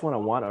 Is a cell phone a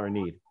want or a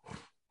need?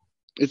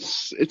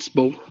 It's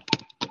both.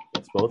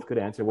 It's both. Good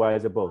answer. Why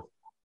is it both?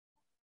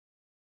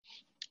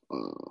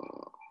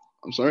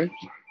 I'm sorry?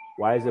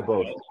 Why is it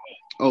both?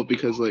 Oh,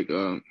 because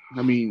you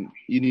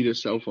need a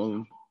cell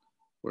phone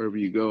wherever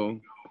you go.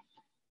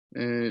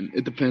 And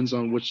it depends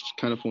on which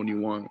kind of phone you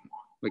want,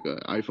 like an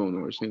iPhone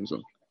or a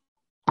Samsung.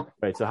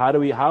 Right. So how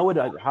would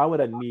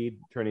a need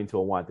turn into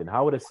a want? Then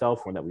how would a cell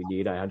phone that we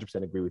need, I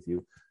 100% agree with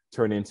you,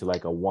 turn into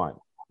like a want?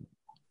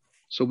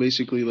 So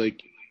basically,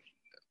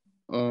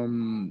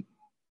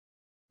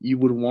 you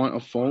would want a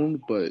phone,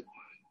 but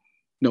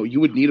no,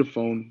 you would need a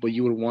phone, but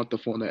you would want the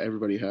phone that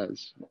everybody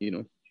has,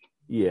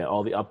 Yeah,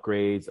 all the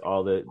upgrades,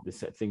 all the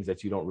things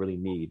that you don't really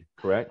need,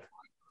 correct?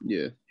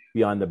 Yeah.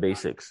 Beyond the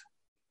basics.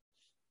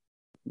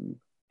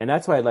 And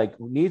that's why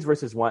needs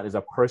versus want is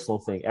a personal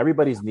thing.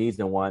 Everybody's needs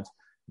and wants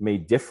may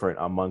differ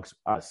amongst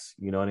us.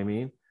 You know what I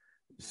mean?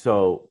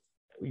 So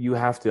you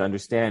have to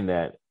understand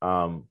that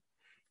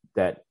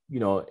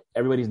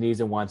everybody's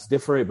needs and wants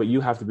differ, but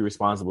you have to be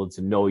responsible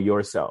to know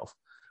yourself.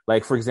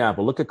 Like, for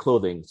example, look at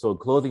clothing. So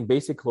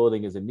basic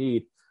clothing is a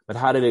need, but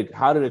how did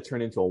it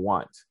turn into a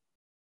want?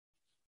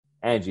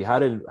 Angie, how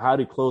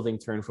did clothing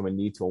turn from a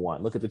need to a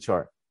want? Look at the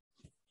chart.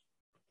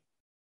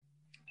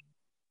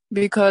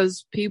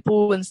 Because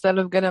people, instead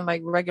of getting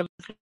regular,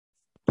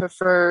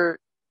 prefer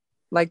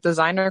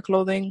designer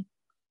clothing.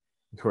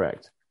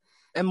 Correct.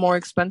 And more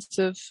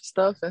expensive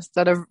stuff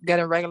instead of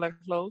getting regular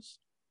clothes.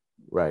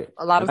 Right.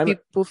 A lot of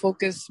people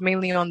focus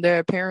mainly on their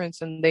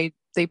appearance, and they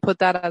put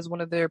that as one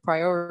of their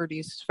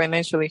priorities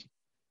financially.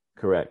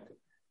 Correct.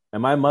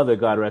 And my mother,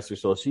 God rest her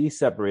soul, she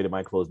separated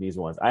my clothes needs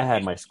and wants. I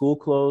had my school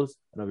clothes.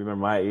 I don't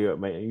remember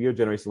your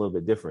generation a little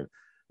bit different,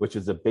 which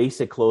is the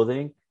basic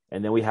clothing.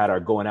 And then we had our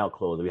going out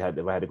clothes. If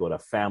I had to go to a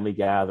family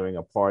gathering,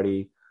 a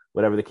party,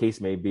 whatever the case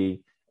may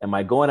be. And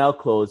my going out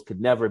clothes could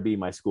never be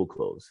my school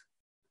clothes.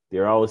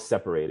 They're always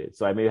separated.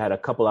 So I may have had a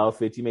couple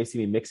outfits. You may see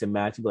me mix and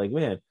match. You'd be like,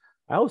 man,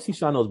 I always see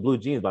Sean those blue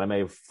jeans, but I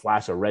may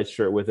flash a red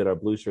shirt with it or a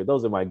blue shirt.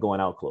 Those are my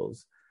going out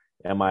clothes.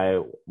 And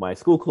my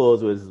school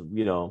clothes was,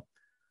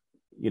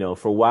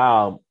 for a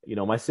while,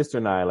 my sister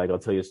and I, I'll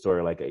tell you a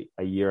story,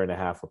 a year and a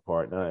half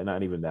apart,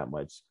 not even that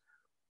much.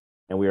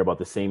 And we were about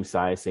the same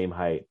size, same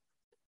height.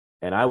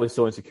 And I was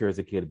so insecure as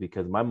a kid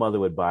because my mother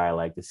would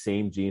buy the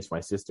same jeans for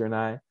my sister and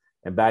I.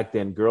 And back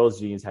then, girls'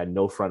 jeans had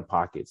no front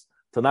pockets.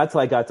 So not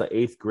till I got to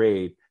 8th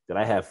grade that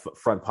I had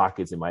front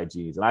pockets in my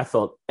jeans. And I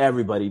felt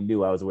everybody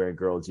knew I was wearing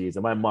girl jeans.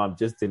 And my mom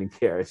just didn't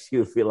care. She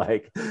would feel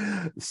like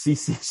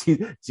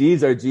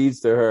jeans are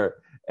jeans to her.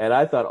 And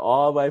I thought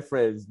all my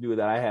friends knew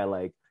that I had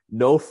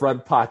no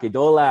front pocket.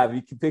 Don't laugh.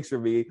 You can picture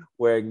me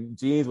wearing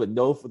jeans with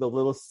the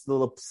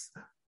little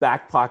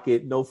back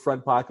pocket, no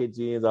front pocket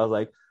jeans. I was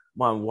like,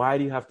 Mom, why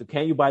do you have to?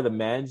 Can't you buy the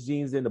man's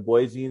jeans and the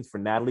boys' jeans for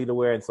Natalie to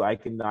wear? And so I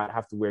cannot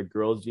have to wear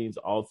girls' jeans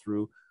all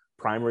through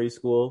primary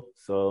school.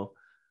 So,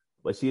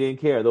 but she didn't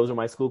care. Those are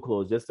my school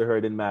clothes. Just to her,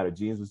 it didn't matter.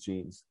 Jeans was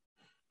jeans.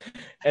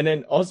 And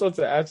then also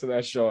to add to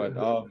that,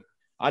 Sean,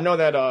 I know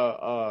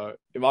that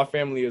in my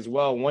family as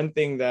well, one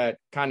thing that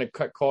kind of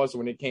cut costs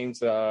when it came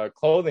to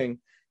clothing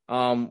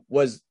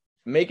was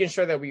making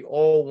sure that we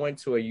all went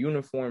to a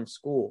uniform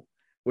school,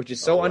 which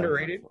is so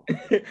underrated.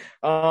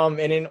 And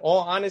in all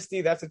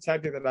honesty, that's a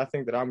tactic that I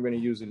think that I'm going to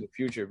use in the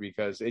future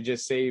because it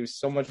just saves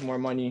so much more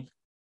money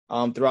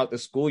throughout the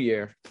school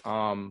year.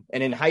 And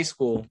in high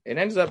school, it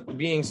ends up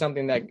being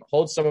something that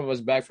holds some of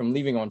us back from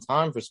leaving on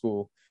time for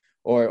school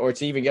or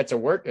to even get to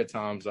work at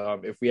times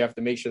if we have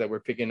to make sure that we're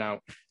picking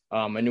out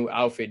a new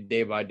outfit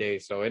day by day.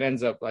 So it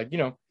ends up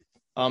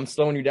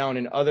slowing you down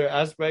in other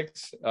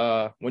aspects.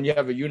 When you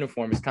have a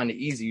uniform, it's kind of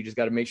easy. You just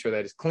got to make sure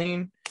that it's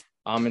clean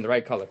in the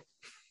right color.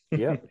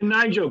 Yeah.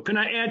 Nigel, can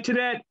I add to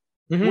that?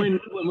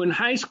 Mm-hmm. When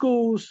high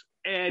schools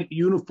add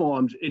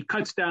uniforms, it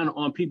cuts down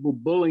on people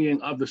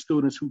bullying other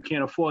students who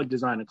can't afford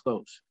designer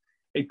clothes.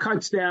 It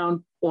cuts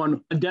down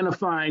on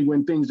identifying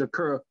when things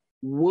occur,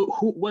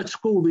 what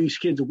school these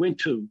kids went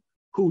to,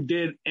 who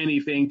did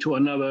anything to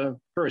another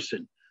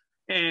person.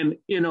 And,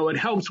 it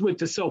helps with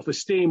the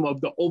self-esteem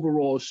of the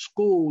overall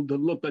school to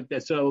look at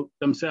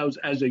themselves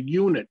as a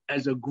unit,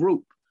 as a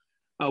group,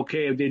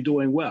 okay, if they're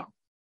doing well.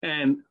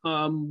 And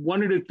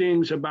one of the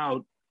things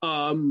about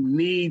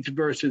needs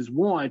versus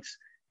wants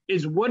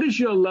is what is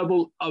your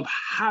level of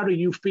how do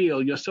you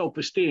feel, your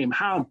self-esteem,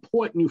 how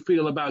important you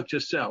feel about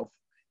yourself,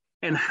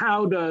 and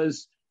how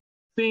does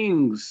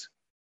things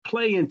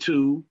play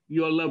into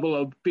your level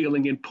of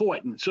feeling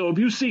important. So if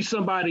you see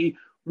somebody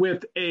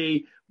with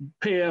a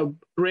pair of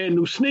brand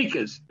new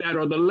sneakers that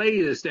are the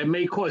latest that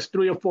may cost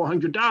 $300 or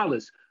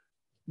 $400,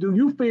 do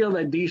you feel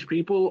that these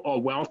people are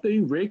wealthy,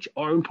 rich,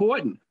 or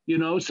important?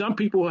 Some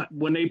people,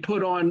 when they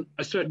put on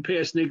a certain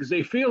pair of sneakers,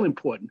 they feel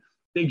important.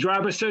 They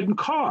drive a certain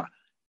car,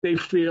 they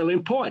feel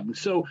important.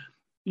 So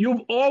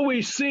you've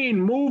always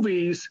seen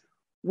movies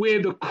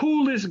where the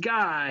coolest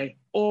guy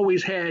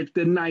always had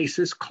the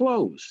nicest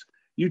clothes.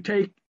 You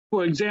take,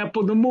 for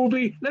example, the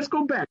movie, let's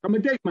go back. I'm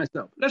going to date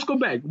myself. Let's go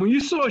back. When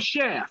you saw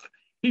Shaft,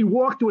 he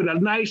walked with a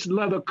nice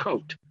leather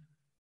coat.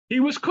 He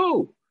was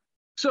cool.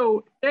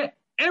 So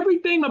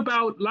everything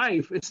about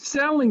life is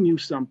selling you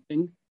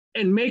something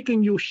and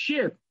making you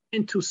shift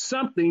into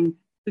something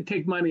to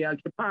take money out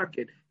your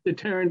pocket, to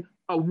turn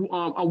a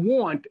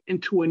want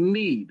into a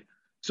need.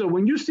 So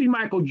when you see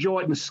Michael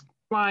Jordan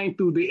flying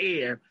through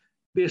the air,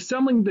 there's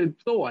selling the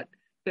thought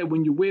that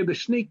when you wear the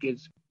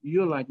sneakers,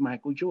 you're like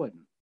Michael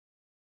Jordan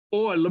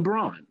or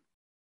LeBron.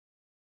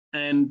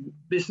 And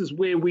this is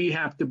where we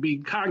have to be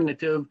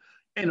cognitive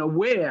and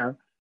aware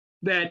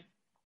that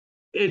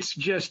it's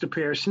just a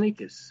pair of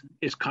sneakers.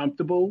 It's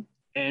comfortable,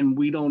 and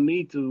we don't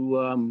need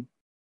to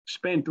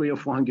spend $300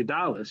 or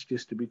 $400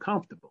 just to be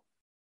comfortable.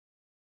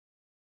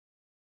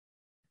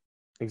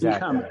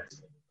 Exactly.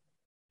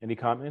 Any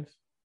comments?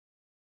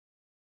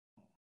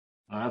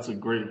 That's a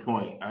great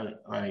point.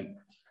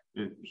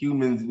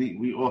 Humans,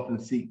 we often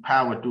seek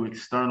power through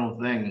external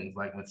things,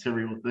 like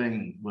material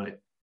things, but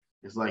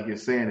it's like you're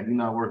saying, if you're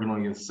not working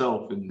on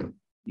yourself and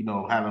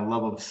having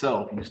love of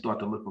self, you start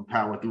to look for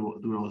power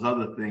through those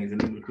other things,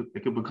 and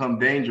it could become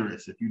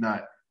dangerous if you're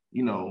not,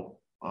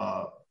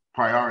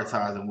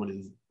 prioritizing what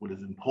is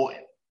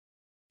important.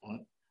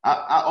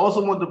 I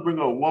also want to bring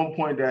up one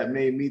point that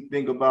made me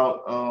think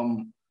about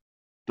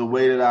the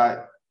way that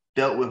I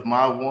dealt with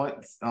my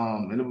wants,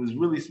 and it was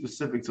really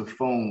specific to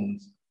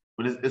phones,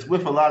 but it's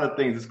with a lot of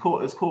things.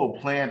 It's called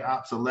planned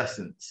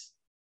obsolescence.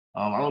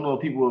 I don't know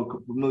if people are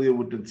familiar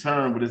with the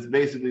term, but it's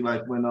basically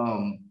like when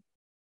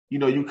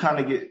you kind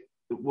of get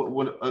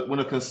when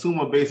a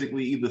consumer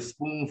basically either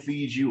spoon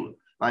feeds you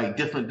like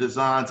different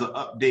designs or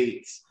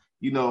updates,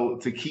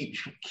 to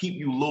keep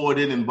you lured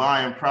in and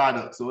buying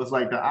products. So it's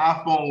like the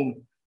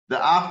iPhone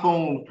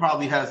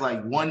probably has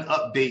like one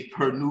update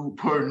per new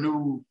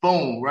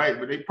phone, right?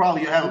 But they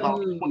probably have about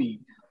 20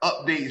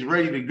 updates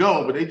ready to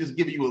go, but they just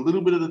give you a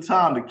little bit of the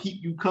time to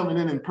keep you coming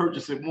in and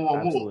purchasing more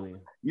and more.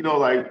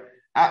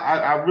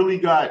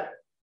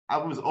 I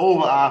was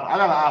over. I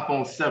got an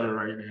iPhone 7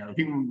 right now.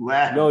 People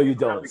laugh. No, you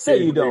don't.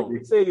 Say you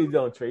don't. Say you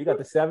don't, Trey. You got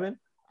the 7?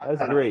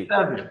 That's great.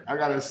 I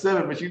got a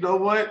 7, but you know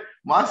what?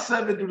 My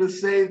 7 do the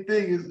same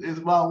thing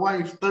as my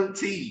wife's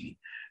 13.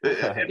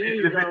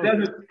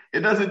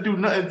 It doesn't do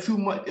nothing too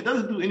much. It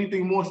doesn't do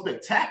anything more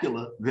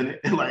spectacular than it.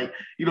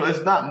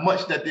 It's not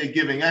much that they're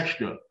giving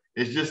extra.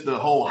 It's just the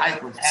whole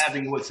hype of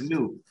having what's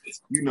new. It's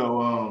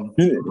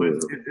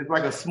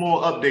like a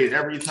small update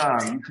every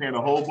time. You paying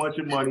a whole bunch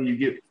of money. You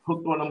get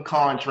hooked on them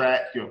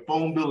contracts. Your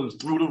phone bill is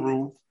through the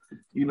roof.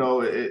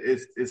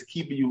 It's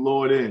keeping you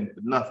lured in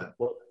for nothing.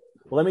 Well,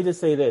 let me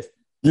just say this.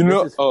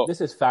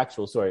 This is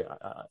factual. Sorry.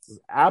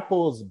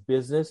 Apple's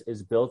business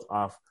is built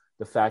off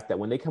the fact that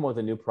when they come up with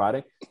a new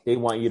product, they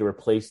want you to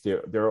replace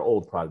their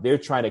old product. They're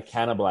trying to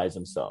cannibalize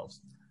themselves.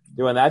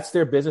 That's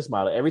their business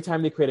model. Every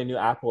time they create a new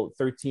Apple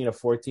 13 or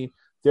 14,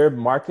 their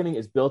marketing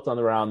is built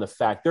around the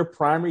fact their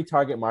primary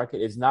target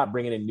market is not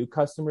bringing in new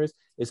customers,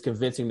 is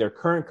convincing their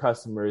current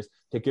customers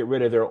to get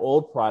rid of their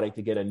old product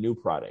to get a new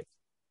product.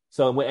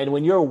 So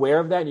when you're aware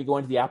of that and you go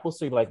into the Apple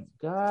store, you're like,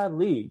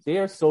 golly, they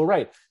are so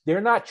right. They're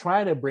not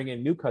trying to bring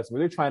in new customers.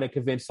 They're trying to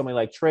convince somebody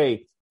like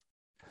Trey,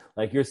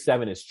 like your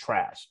 7 is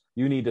trash.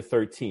 You need the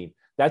 13.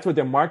 That's what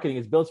their marketing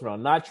is built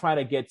around. Not trying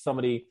to get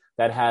somebody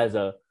that has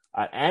an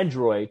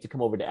Android to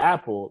come over to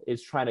Apple.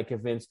 Is trying to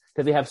convince,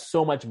 because they have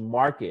so much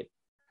market.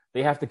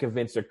 They have to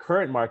convince their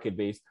current market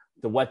base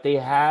that what they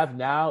have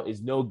now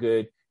is no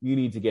good. You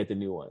need to get the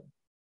new one.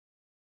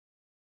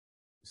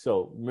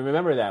 So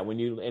remember that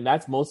and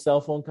that's most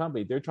cell phone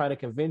companies. They're trying to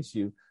convince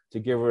you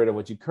to get rid of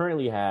what you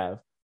currently have.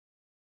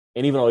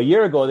 And even a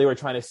year ago, they were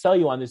trying to sell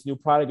you on this new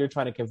product. They're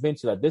trying to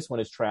convince you that this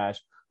one is trash,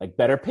 like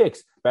better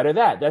picks, better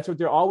that. That's what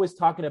they're always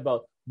talking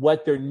about,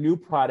 what their new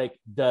product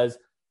does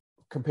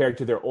compared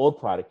to their old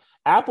product.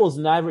 Apple's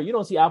never, you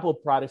don't see Apple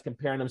products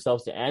comparing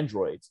themselves to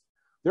Androids.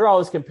 They're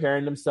always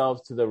comparing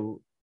themselves to the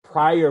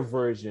prior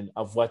version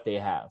of what they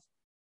have.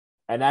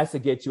 And that's to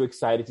get you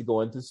excited to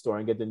go into the store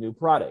and get the new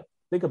product.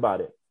 Think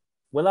about it.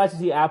 When last you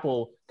see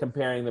Apple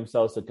comparing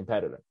themselves to a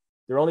competitor?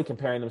 They're only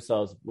comparing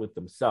themselves with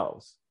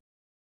themselves.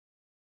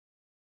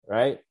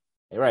 Right?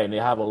 Right. And they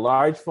have a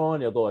large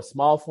phone, they'll go a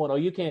small phone. Oh,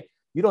 you can't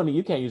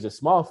use a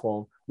small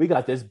phone. We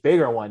got this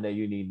bigger one that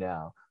you need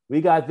now. We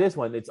got this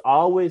one. It's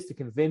always to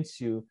convince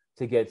you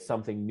to get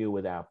something new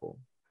with Apple.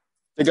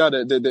 They got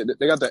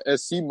the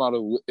SC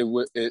model.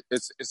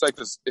 It's like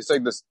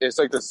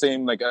the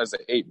same like as the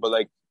 8, but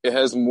like it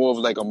has more of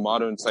like a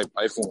modern type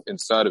iPhone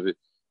inside of it.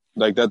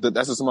 Like that's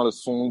the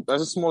smallest phone.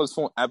 That's the smallest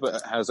phone Apple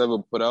has ever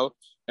put out,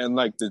 and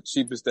like the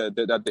cheapest that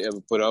they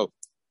ever put out.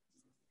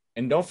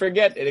 And don't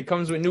forget, it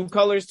comes with new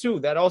colors too.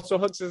 That also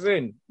hooks us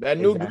in. That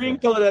new green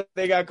color that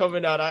they got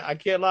coming out, I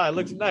can't lie, it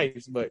looks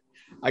nice, but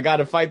I got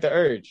to fight the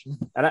urge.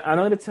 And I'm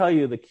going to tell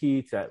you the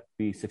key to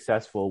be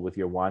successful with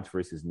your wants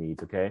versus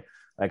needs, okay?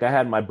 Like I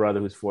had my brother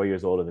who's 4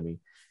 years older than me,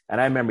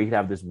 and I remember he'd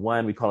have this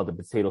one, we call it the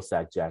potato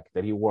sack jacket,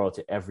 that he wore out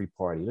to every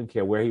party. He didn't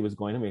care where he was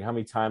going. I mean, how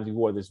many times he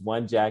wore this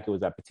one jacket, it was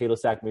that potato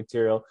sack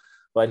material,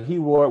 but he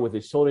wore it with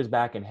his shoulders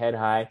back and head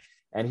high,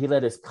 and he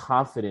let his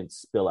confidence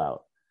spill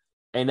out.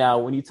 And now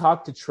when you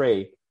talk to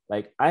Trey,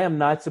 like I am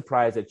not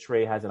surprised that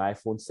Trey has an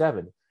iPhone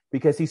 7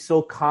 because he's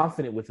so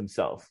confident with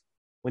himself.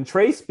 When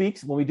Trey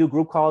speaks, when we do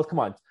group calls, come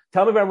on,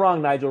 tell me if I'm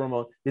wrong, Nigel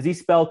Ramon. Does he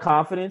spell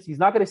confidence? He's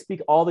not going to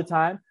speak all the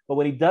time, but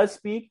when he does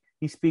speak,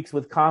 he speaks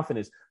with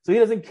confidence. So he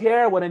doesn't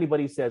care what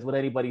anybody says, what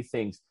anybody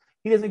thinks.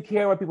 He doesn't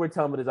care what people are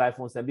telling him with his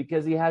iPhone 7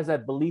 because he has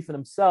that belief in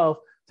himself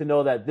to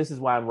know that this is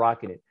why I'm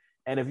rocking it.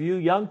 And if you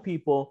young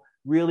people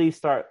really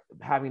start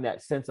having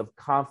that sense of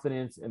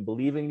confidence and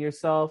believing in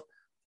yourself,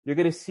 you're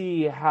going to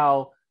see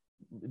how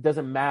it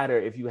doesn't matter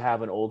if you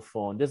have an old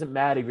phone. It doesn't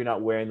matter if you're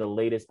not wearing the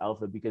latest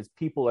outfit because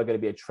people are going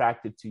to be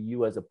attracted to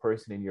you as a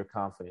person and your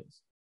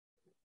confidence.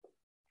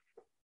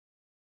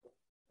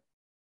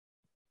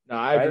 No,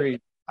 I agree.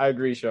 I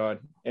agree, Sean.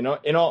 In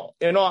all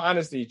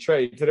honesty,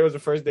 Trey, today was the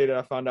first day that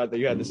I found out that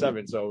you had the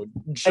 7. So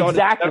Sean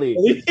exactly.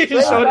 Trey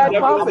has mad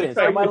confidence.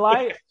 Am I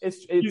lying? Tell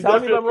me if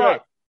I'm wrong.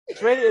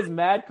 Trey is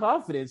mad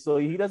confident, so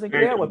he doesn't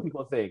care what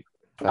people think.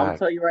 I'll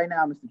tell you right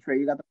now, Mr. Trey,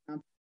 you got the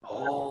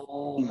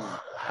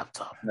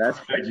laptop.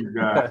 Thank you,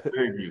 guys.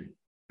 Thank you.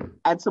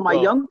 And to my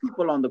young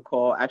people on the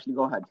call, actually,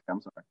 go ahead.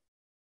 I'm sorry.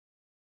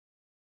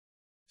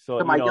 So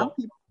to my young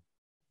people,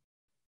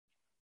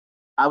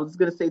 I was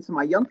going to say to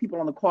my young people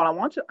on the call, I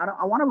want to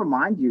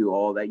remind you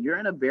all that you're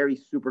in a very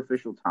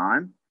superficial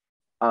time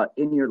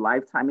in your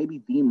lifetime,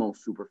 maybe the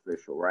most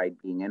superficial, right?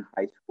 Being in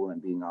high school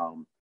and being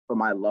for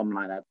my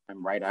alumni that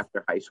time right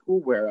after high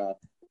school, where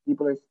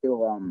people are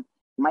still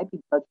might be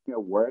touching your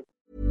work.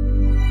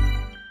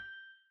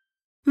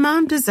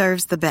 Mom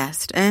deserves the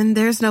best, and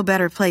there's no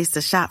better place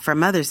to shop for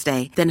Mother's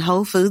Day than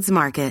Whole Foods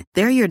Market.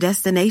 They're your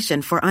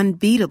destination for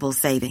unbeatable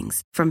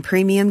savings, from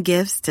premium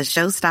gifts to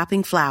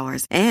show-stopping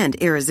flowers and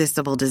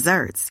irresistible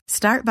desserts.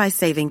 Start by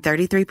saving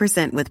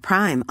 33% with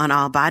Prime on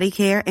all body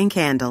care and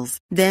candles.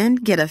 Then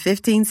get a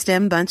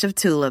 15-stem bunch of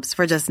tulips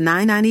for just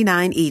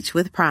 $9.99 each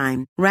with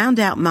Prime. Round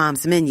out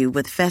Mom's menu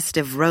with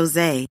festive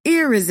rosé,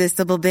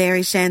 irresistible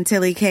berry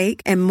chantilly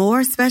cake, and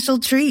more special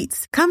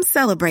treats. Come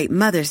celebrate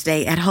Mother's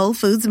Day at Whole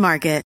Foods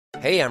Market.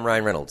 Hey, I'm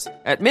Ryan Reynolds.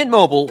 At Mint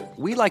Mobile,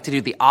 we like to do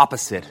the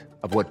opposite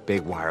of what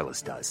Big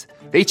Wireless does.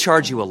 They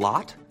charge you a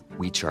lot,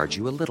 we charge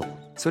you a little.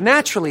 So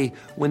naturally,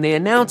 when they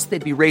announced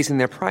they'd be raising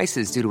their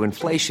prices due to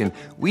inflation,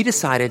 we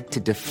decided to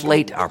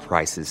deflate our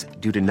prices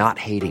due to not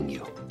hating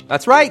you.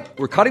 That's right.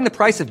 We're cutting the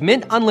price of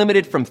Mint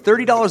Unlimited from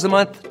 $30 a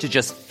month to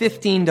just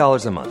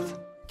 $15 a month.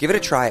 Give it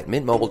a try at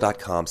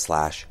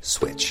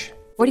mintmobile.com/switch.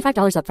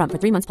 $45 up front for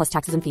 3 months plus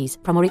taxes and fees.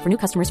 Promo rate for new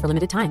customers for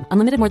limited time.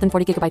 Unlimited more than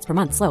 40 gigabytes per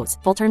month. Slows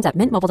full terms at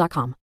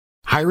mintmobile.com.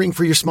 Hiring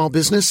for your small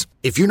business?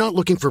 If you're not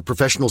looking for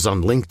professionals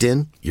on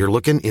LinkedIn, you're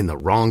looking in the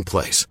wrong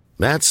place.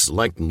 That's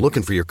like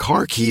looking for your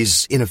car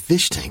keys in a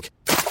fish tank.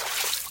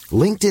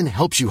 LinkedIn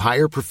helps you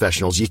hire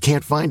professionals you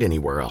can't find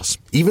anywhere else,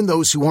 even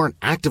those who aren't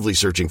actively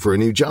searching for a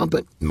new job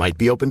but might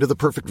be open to the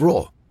perfect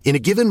role. In a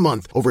given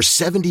month, over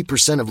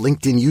 70% of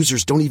LinkedIn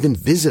users don't even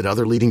visit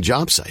other leading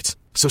job sites.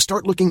 So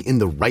start looking in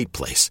the right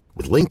place.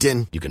 With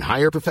LinkedIn, you can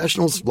hire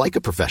professionals like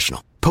a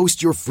professional.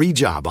 Post your free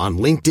job on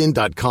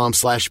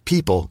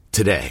linkedin.com/people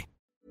today.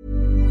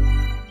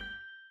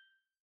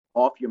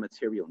 Off your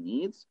material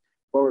needs.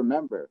 But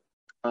remember,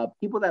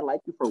 people that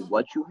like you for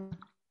what you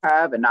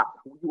have and not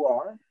who you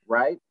are,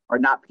 right, are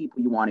not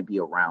people you want to be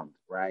around,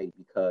 right?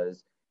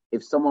 Because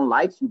if someone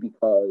likes you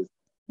because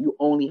you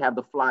only have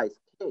the flyest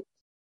kicks,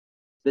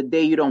 the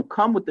day you don't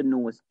come with the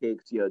newest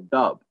kicks, you're a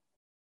dub.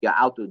 You're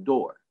out the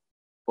door.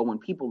 But when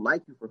people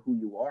like you for who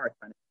you are,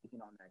 kind of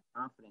taking on that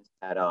confidence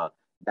that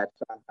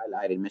Sean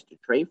highlighted Mr.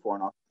 Trey for,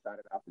 and also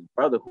started off his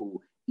brother,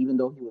 who, even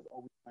though he was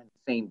always wearing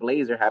the same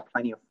blazer, had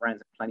plenty of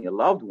friends and plenty of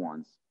loved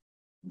ones.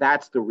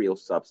 That's the real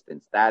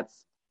substance.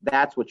 That's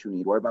what you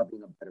need. Worry about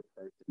being a better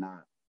person,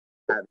 not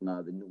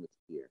having the newest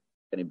gear.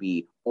 Going to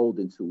be old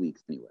in 2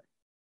 weeks anyway.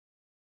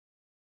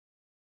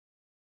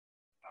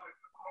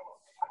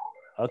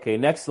 Okay,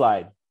 next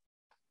slide.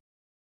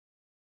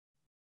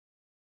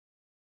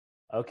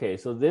 Okay,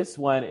 so this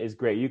one is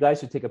great. You guys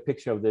should take a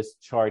picture of this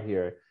chart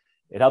here.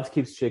 It helps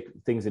keep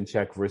things in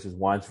check versus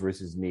wants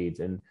versus needs.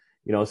 And,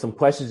 you know, some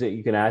questions that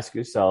you can ask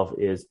yourself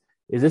is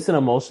this an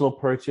emotional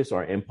purchase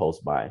or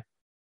impulse buy?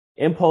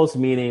 Impulse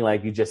meaning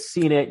like you just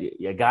seen it,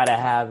 you got to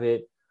have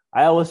it.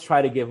 I always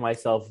try to give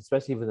myself,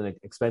 especially if it's an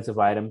expensive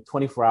item,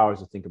 24 hours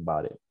to think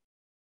about it.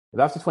 If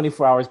after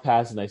 24 hours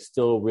pass and I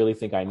still really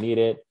think I need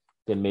it,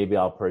 then maybe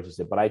I'll purchase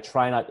it. But I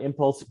try not.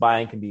 Impulse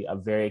buying can be a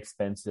very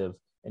expensive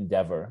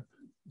endeavor.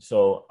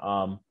 So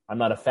I'm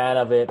not a fan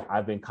of it.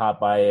 I've been caught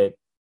by it.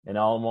 And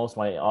a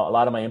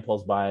lot of my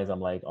impulse buys,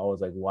 I'm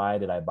always like, why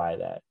did I buy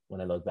that? When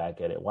I look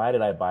back at it, why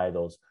did I buy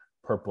those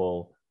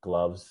purple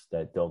gloves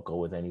that don't go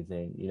with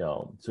anything? You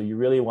know, so you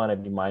really want to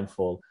be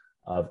mindful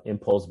of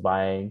impulse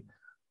buying.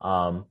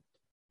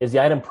 Is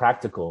the item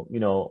practical? You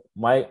know,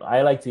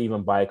 I like to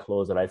even buy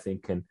clothes that I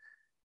think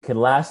can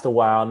last a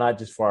while, not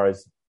just far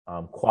as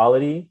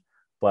quality,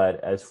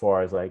 but as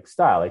far as like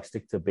style, like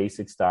stick to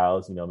basic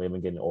styles. You know, maybe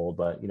I'm getting old,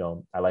 but you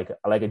know, I like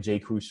a J.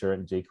 Crew shirt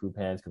and J. Crew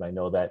pants because I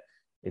know that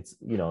it's,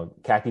 you know,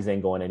 khakis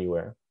ain't going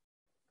anywhere.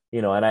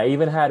 You know, and I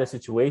even had a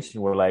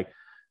situation where, like,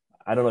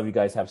 I don't know if you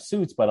guys have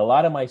suits, but a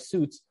lot of my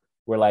suits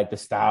were like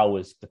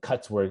the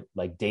cuts were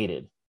like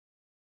dated.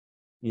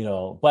 You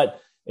know,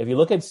 but if you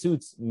look at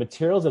suits,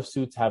 materials of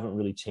suits haven't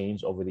really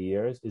changed over the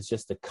years. It's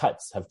just the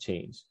cuts have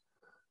changed.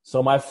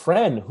 So my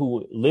friend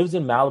who lives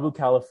in Malibu,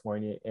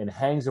 California, and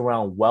hangs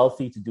around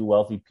wealthy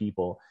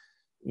people,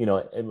 you know,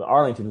 in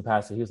Arlington, who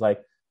passed it, he was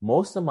like,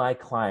 most of my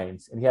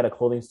clients, and he had a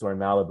clothing store in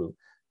Malibu,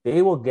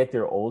 they will get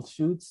their old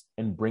suits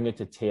and bring it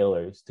to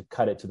tailors to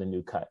cut it to the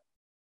new cut.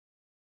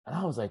 And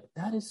I was like,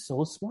 that is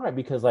so smart,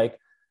 because like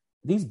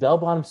these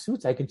bell-bottom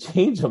suits, I can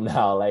change them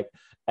now. Like,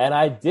 and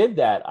I did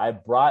that. I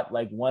brought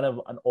like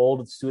an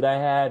old suit I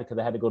had because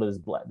I had to go to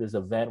this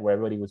event where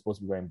everybody was supposed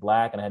to be wearing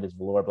black, and I had this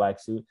velour black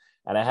suit,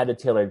 and I had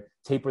to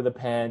taper the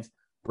pants,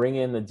 bring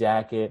in the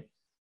jacket,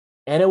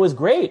 and it was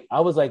great.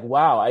 I was like,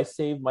 wow, I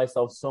saved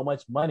myself so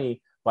much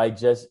money by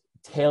just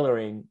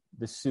tailoring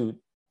the suit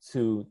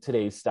to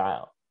today's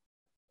style.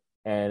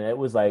 And it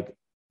was like,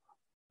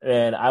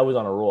 and I was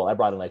on a roll. I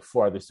brought in like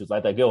 4 other suits.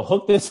 I thought, yo,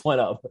 hook this one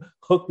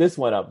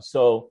up.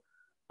 So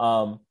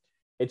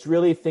it's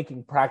really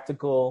thinking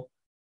practical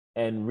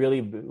and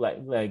really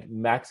like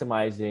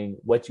maximizing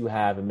what you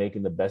have and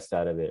making the best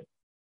out of it.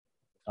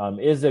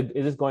 Is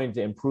this going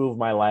to improve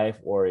my life,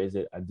 or is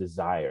it a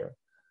desire?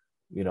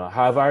 You know,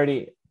 have I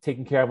already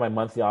taken care of my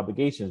monthly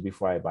obligations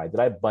before I buy? Did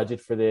I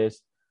budget for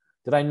this?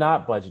 Did I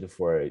not budget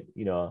for it?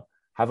 You know,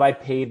 have I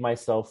paid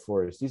myself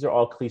first? These are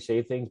all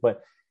cliche things,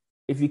 but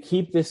if you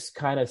keep this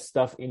kind of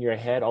stuff in your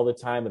head all the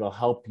time, it'll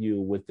help you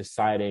with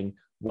deciding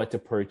what to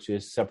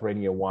purchase,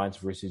 separating your wants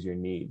versus your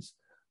needs.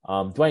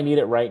 Do I need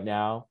it right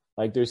now?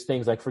 Like there's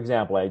things like, for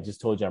example, I just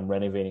told you I'm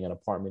renovating an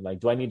apartment. Like,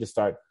 do I need to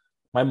start?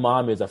 My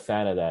mom is a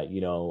fan of that,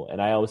 you know,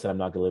 and I always said I'm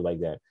not going to live like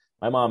that.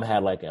 My mom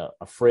had like a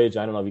fridge.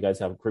 I don't know if you guys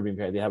have a Caribbean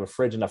parent. They have a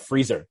fridge and a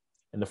freezer.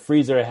 And the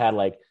freezer had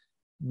like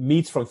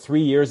meats from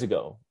 3 years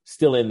ago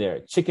still in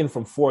there. Chicken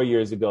from 4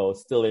 years ago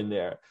still in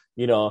there.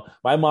 You know,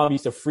 my mom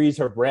used to freeze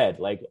her bread.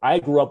 Like I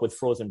grew up with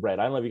frozen bread.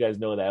 I don't know if you guys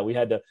know that. We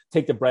had to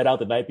take the bread out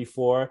the night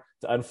before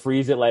to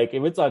unfreeze it. Like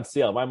if it's on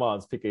sale, my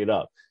mom's picking it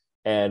up.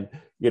 And,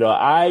 you know,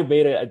 I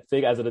made a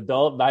thing as an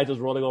adult. Nigel's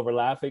rolling over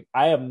laughing.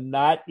 I am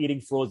not eating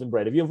frozen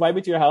bread. If you invite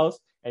me to your house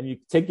and you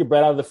take your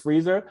bread out of the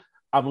freezer,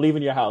 I'm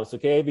leaving your house,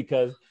 okay?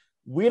 Because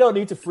we don't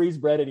need to freeze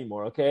bread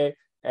anymore, okay?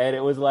 And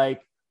it was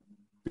like,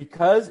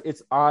 because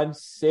it's on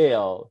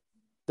sale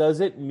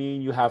doesn't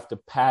mean you have to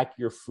pack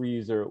your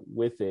freezer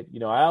with it. You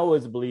know, I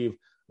always believe,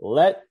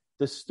 let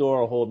the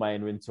store hold my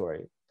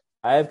inventory.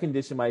 I have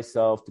conditioned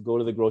myself to go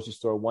to the grocery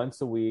store once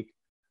a week,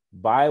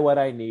 buy what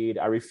I need.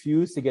 I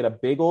refuse to get a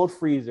big old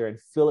freezer and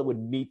fill it with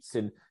meats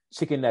and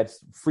chicken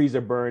that's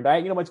freezer burned. I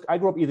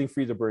grew up eating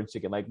freezer burned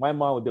chicken. Like my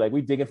mom would be like,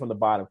 we dig it from the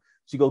bottom.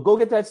 She'd go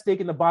get that steak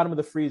in the bottom of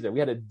the freezer. We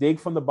had to dig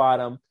from the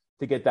bottom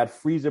to get that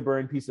freezer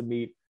burned piece of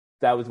meat.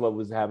 That was what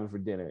was having for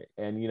dinner.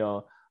 And, you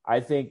know, I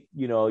think,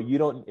 you know, you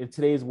don't, in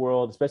today's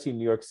world, especially in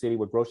New York City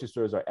where grocery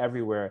stores are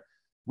everywhere,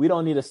 we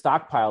don't need a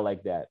stockpile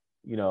like that.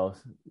 You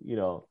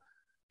know,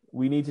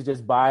 we need to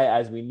just buy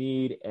as we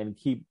need and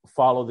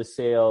follow the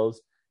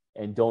sales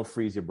and don't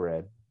freeze your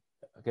bread.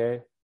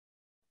 Okay.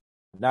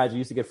 Nigel, you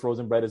used to get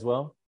frozen bread as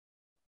well?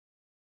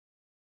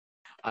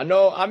 I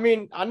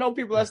know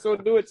people that still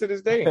do it to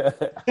this day.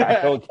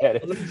 I don't get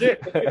it.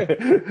 Legit.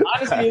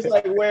 Honestly, it's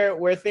like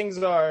where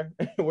things are,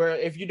 where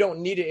if you don't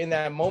need it in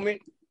that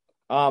moment,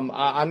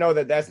 I know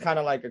that's kind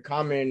of like a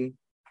common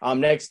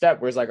next step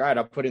where it's like, all right,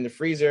 I'll put it in the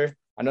freezer.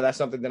 I know that's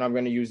something that I'm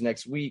going to use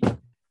next week.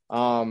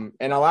 And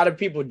a lot of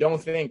people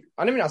don't think,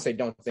 I mean, I'll say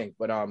don't think,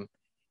 but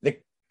the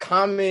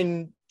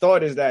common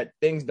thought is that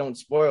things don't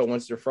spoil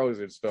once they're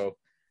frozen. So,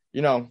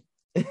 you know,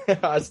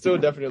 I still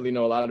definitely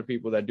know a lot of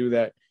people that do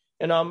that.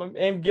 And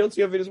I'm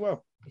guilty of it as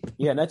well.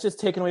 Yeah, and that's just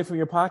taken away from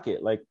your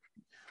pocket. Like,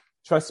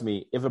 trust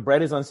me, if a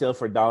bread is on sale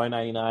for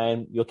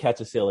 $1.99, you'll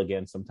catch a sale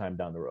again sometime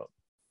down the road.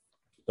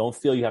 Don't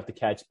feel you have to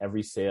catch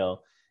every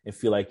sale and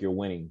feel like you're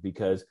winning,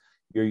 because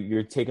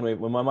you're taking away.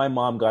 When my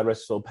mom, God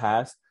rest her soul,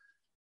 passed,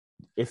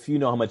 if you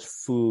know how much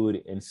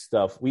food and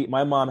stuff,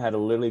 my mom had a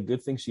literally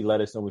good thing she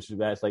let us know, which was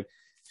bad. It's like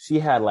she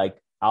had like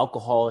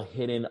alcohol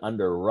hidden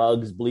under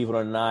rugs, believe it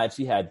or not.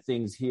 She had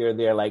things here,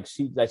 there, like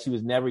that she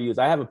was never used.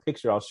 I have a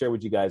picture I'll share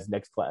with you guys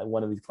next class,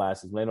 one of these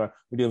classes. Later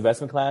we do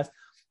investment class,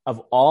 of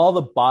all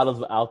the bottles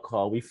of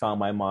alcohol we found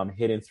my mom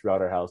hidden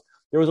throughout her house.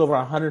 There was over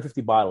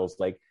 150 bottles,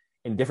 like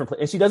in different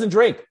places. And she doesn't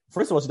drink.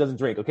 First of all, she doesn't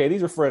drink. Okay.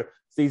 These are for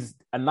these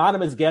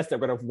anonymous guests that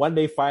are going to one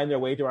day find their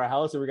way to our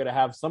house, and we're going to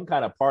have some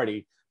kind of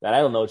party that I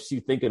don't know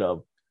she's thinking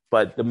of.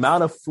 But the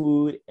amount of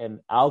food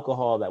and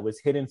alcohol that was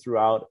hidden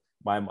throughout,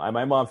 my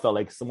mom felt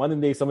like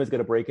one day somebody's going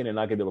to break in and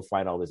not going to be able to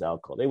find all this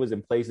alcohol. It was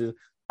in places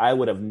I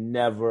would have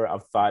never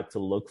have thought to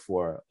look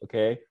for.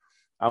 Okay.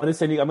 I'm going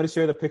to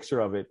share the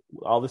picture of it.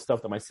 All the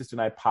stuff that my sister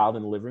and I piled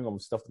in the living room,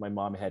 stuff that my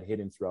mom had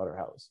hidden throughout her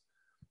house.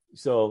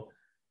 So,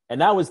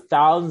 and that was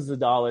thousands of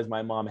dollars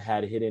my mom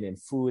had hidden in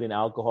food and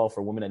alcohol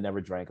for women that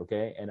never drank.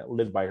 Okay. And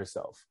lived by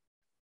herself.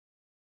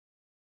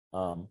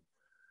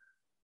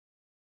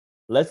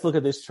 Let's look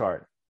at this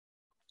chart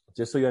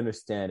just so you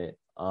understand it.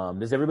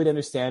 Does everybody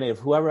understand it? If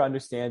whoever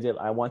understands it,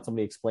 I want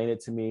somebody to explain it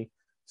to me,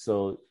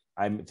 so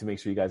to make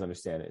sure you guys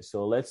understand it.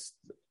 So let's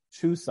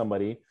choose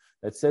somebody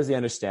that says they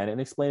understand it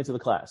and explain it to the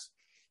class.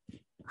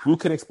 Who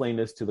can explain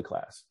this to the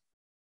class?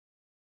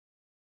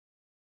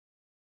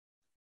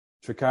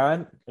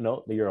 Trikan?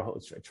 No, you're a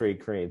host.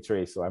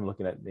 Trey. So I'm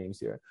looking at names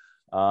here.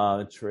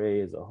 Trey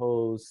is a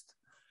host.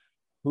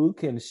 Who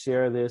can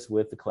share this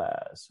with the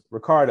class?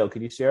 Ricardo,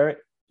 can you share it?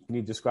 Can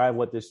you describe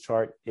what this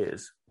chart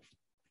is?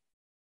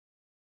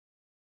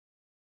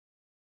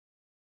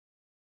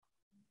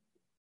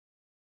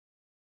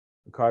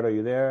 Ricardo, are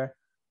you there?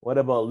 What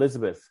about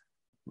Elizabeth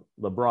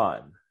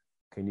LeBron?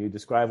 Can you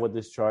describe what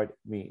this chart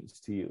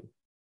means to you?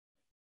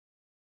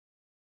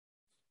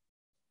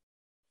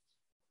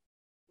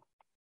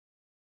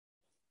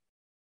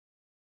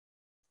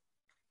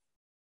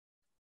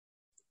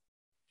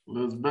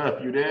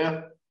 Elizabeth, you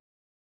there?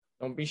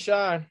 Don't be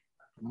shy.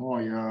 Come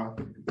on, y'all.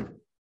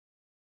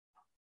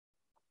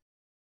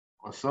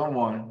 Or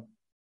someone.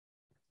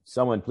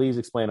 Someone, please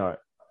explain art.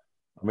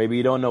 Or maybe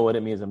you don't know what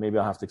it means, and maybe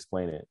I'll have to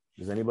explain it.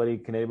 Can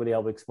anybody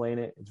help explain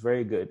it? It's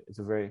very good.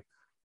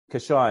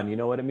 Kashawn, you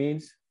know what it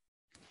means?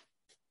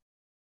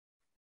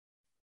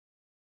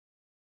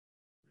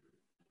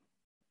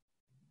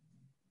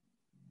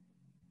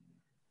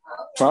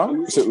 Huh?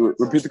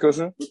 Repeat the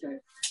question.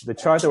 The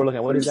chart that we're looking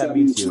at, what does that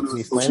mean to you? Can you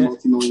explain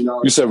it?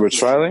 You said we're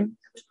trialing?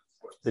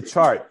 The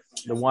chart,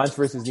 the wants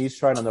versus needs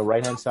chart on the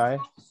right-hand side.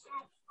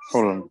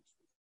 Hold on.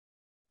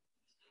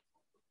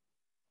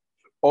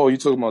 Oh, you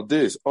talking about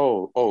this?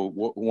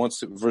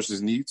 Wants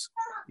versus needs?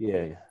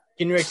 Yeah.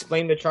 Can you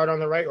explain the chart on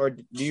the right, or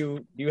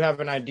do you have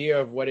an idea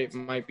of what it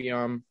might be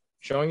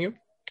showing you?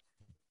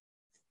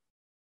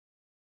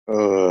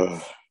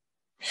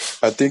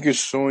 I think it's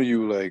showing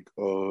you like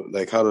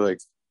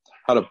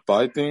how to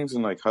buy things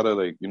and like how to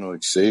like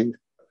save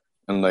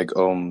and like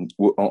on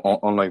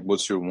like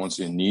what's your wants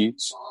and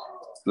needs.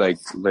 Like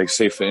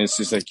say for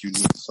instance, like you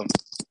need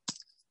something.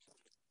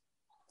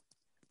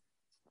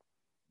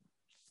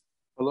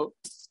 Hello?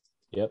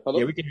 Yep. Hello?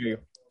 Yeah, we can hear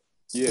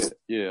you.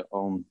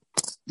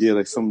 Yeah.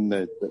 Like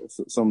something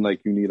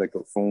like you need like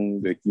a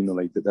phone, like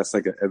like that's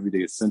like an everyday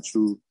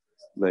essential.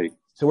 Like,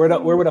 so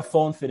where would a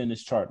phone fit in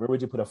this chart? Where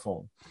would you put a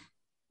phone?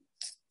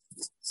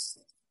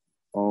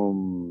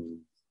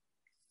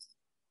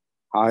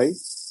 High.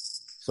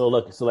 So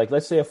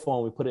let's say a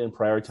phone, we put it in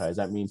prioritize.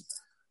 That means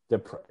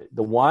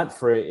the want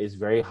for it is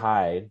very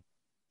high.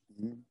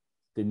 Mm-hmm.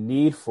 The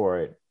need for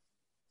it,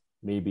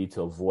 maybe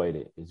to avoid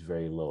it, is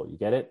very low. You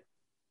get it?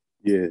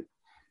 Yeah.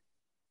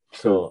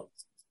 So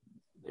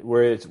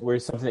where it's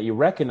something that you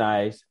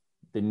recognize,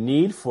 the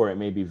need for it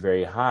may be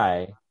very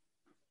high,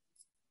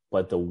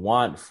 but the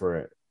want for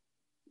it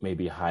may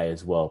be high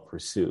as well.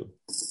 Pursue.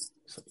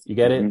 So you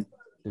get it?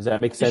 Does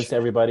that make sense to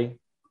everybody?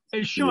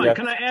 Hey, Sean,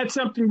 can I add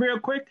something real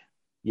quick?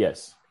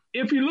 Yes.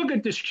 If you look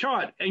at this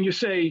chart and you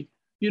say,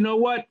 you know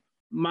what,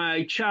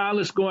 my child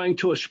is going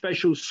to a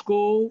special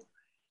school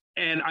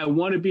and I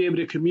want to be able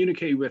to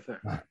communicate with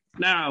her.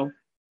 Now,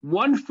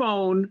 one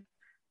phone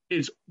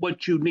is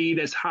what you need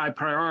as high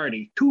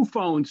priority. 2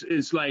 phones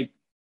is like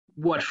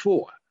what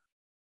for?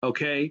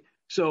 Okay.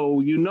 So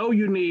you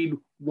need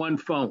 1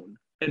 phone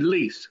at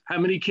least. How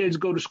many kids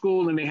go to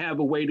school and they have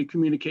a way to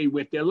communicate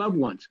with their loved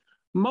ones?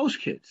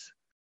 Most kids.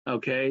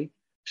 Okay.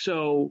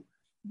 So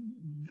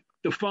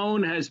the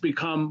phone has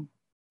become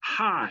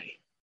a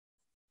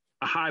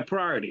high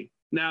priority.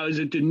 Now, is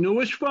it the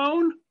newest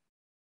phone?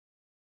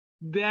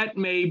 That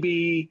may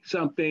be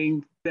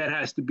something that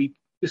has to be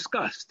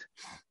discussed.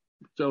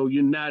 So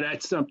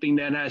that's something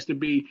that has to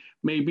be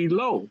maybe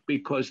low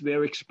because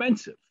they're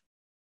expensive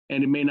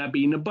and it may not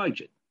be in the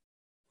budget.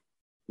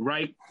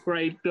 Right,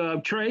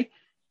 Trey?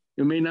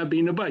 It may not be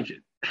in the budget.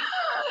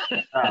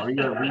 We're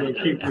gonna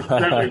keep this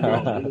segment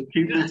going. We're gonna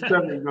keep this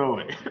segment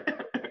going.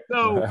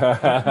 So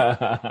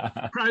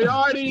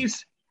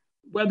priorities,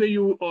 whether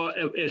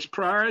it's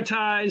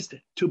prioritized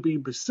to be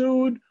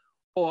pursued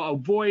or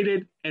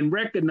avoided and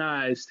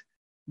recognized,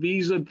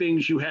 these are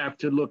things you have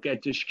to look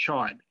at this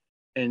chart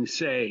and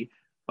say,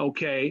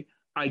 okay,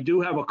 I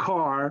do have a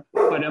car,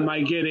 but am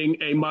I getting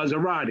a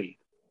Maserati?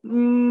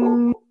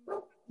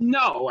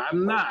 No,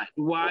 I'm not.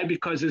 Why?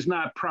 Because it's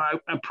not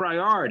a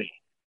priority.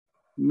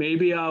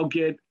 Maybe I'll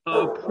get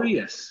a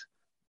Prius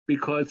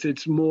because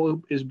it's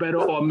better,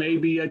 or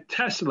maybe a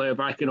Tesla if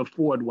I can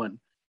afford one.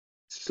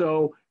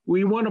 So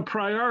we want to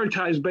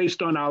prioritize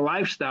based on our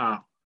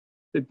lifestyle,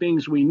 the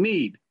things we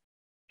need,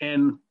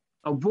 and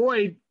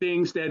avoid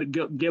things that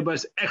give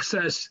us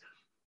excess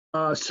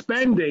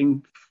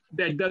spending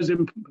that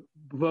doesn't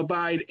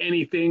provide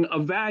anything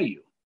of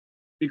value,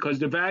 because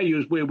the value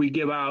is where we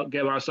give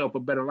ourselves a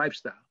better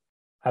lifestyle.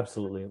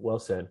 Absolutely. Well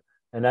said.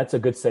 And that's a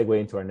good segue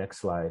into our next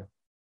slide.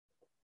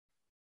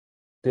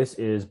 This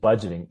is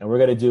budgeting, and we're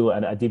going to do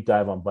a deep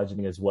dive on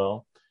budgeting as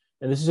well.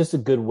 And this is just a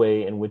good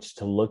way in which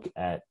to look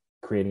at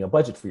creating a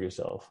budget for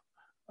yourself.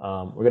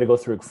 We're going to go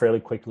through it fairly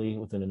quickly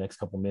within the next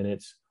couple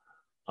minutes.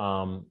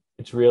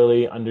 It's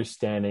really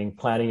understanding,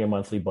 planning your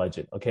monthly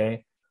budget,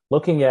 okay?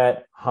 Looking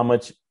at how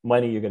much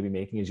money you're going to be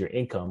making is your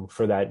income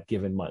for that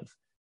given month.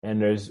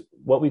 And there's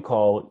what we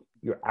call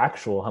your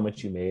actual, how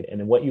much you made, and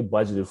then what you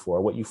budgeted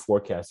for, what you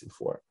forecasted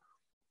for.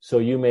 So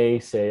you may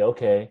say,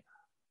 okay,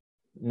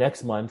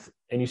 next month,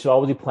 and you should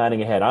always be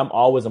planning ahead. I'm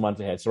always a month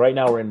ahead. So right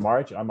now we're in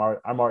March.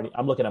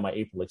 I'm looking at my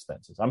April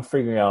expenses. I'm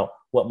figuring out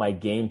what my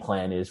game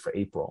plan is for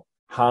April,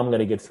 how I'm going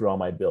to get through all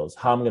my bills,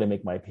 how I'm going to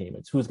make my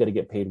payments, who's going to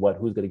get paid what,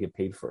 who's going to get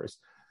paid first.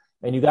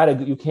 And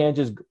you can't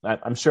just,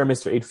 I'm sure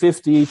Mr.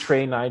 850,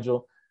 Trey,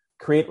 Nigel,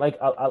 create like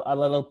a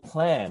little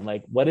plan.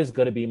 Like, what is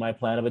going to be my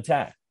plan of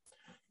attack?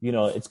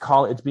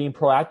 It's being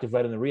proactive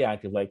rather than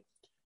reactive. Like,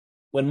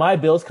 when my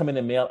bills come in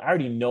the mail, I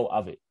already know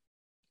of it.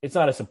 It's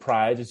not a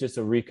surprise. It's just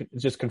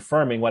it's just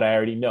confirming what I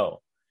already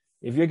know.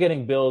 If you're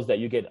getting bills that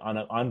you get on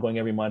an ongoing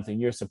every month and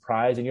you're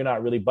surprised and you're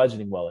not really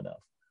budgeting well enough.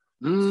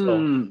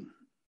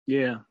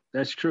 Yeah,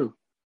 that's true.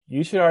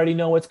 You should already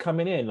know what's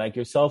coming in. Like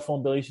your cell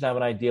phone bill, you should have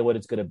an idea what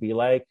it's going to be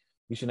like.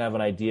 You should have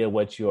an idea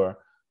what your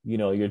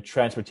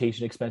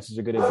transportation expenses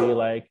are going to be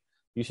like.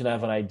 You should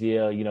have an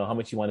idea, how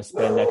much you want to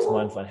spend next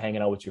month on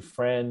hanging out with your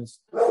friends.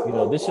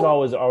 This should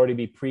always already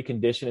be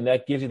preconditioned, and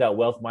that gives you that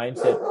wealth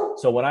mindset.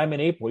 So when I'm in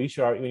April,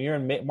 when you're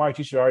in March,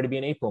 you should already be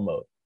in April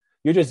mode.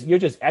 You're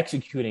just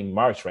executing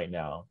March right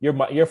now.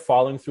 You're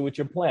following through with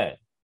your plan.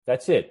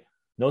 That's it.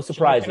 No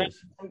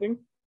surprises. Something?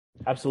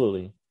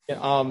 Absolutely.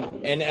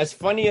 And as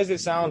funny as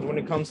it sounds, when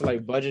it comes to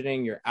like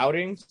budgeting your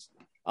outings,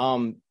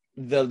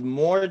 the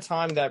more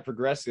time that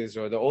progresses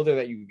or the older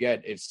that you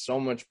get, it's so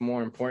much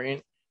more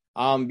important.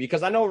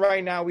 Because I know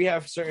right now we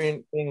have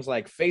certain things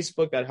like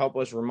Facebook that help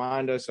us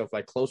remind us of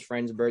like close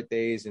friends'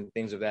 birthdays and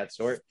things of that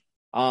sort.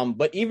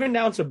 But even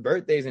down to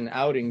birthdays and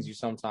outings, you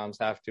sometimes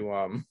have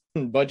to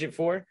budget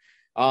for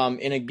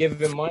in a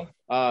given month.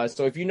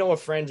 So if you know a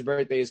friend's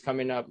birthday is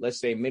coming up, let's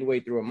say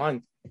midway through a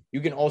month,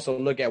 you can also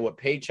look at what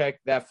paycheck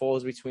that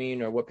falls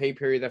between or what pay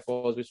period that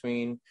falls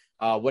between.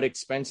 What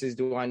expenses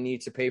do I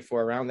need to pay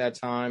for around that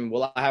time?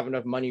 Will I have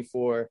enough money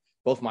for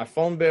both my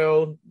phone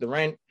bill, the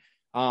rent,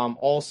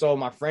 also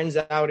my friends'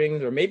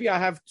 outings, or maybe I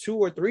have 2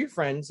 or 3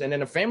 friends and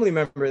then a family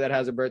member that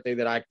has a birthday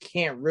that I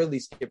can't really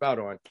skip out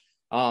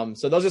on.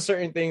 So those are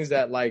certain things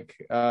that like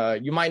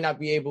you might not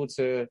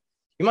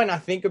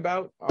think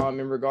about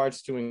in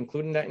regards to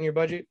including that in your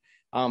budget.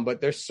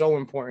 But they're so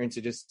important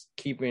to just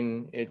take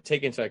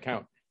into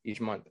account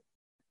each month.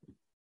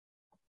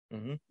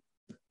 Mm-hmm.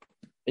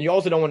 And you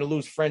also don't want to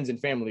lose friends and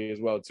family as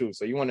well, too.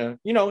 So you want to,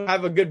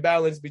 have a good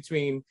balance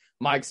between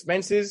my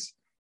expenses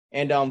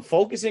and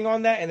focusing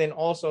on that. And then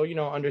also,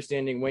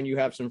 understanding when you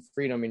have some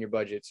freedom in your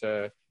budget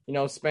to,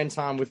 spend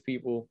time with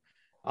people,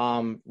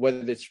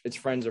 whether it's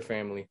friends or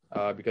family,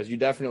 because you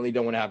definitely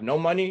don't want to have no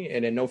money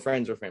and then no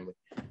friends or family.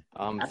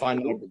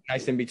 Find a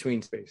nice in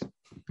between space.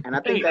 And I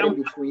think that in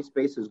between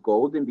space is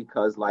golden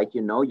because,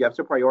 you have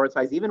to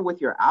prioritize even with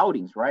your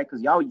outings, right?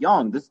 Because y'all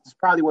young. This is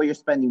probably where you're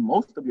spending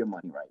most of your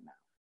money right now.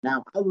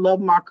 Now, I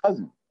love my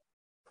cousin.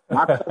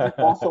 My cousin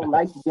also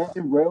likes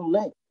getting real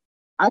lit.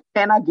 I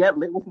cannot get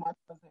lit with my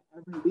cousin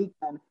every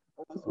weekend.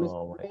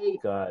 Oh my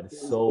God.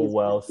 So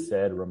well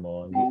said,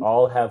 Ramon. We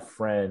all have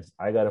friends.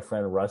 I got a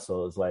friend,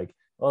 Russell, is like,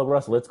 oh,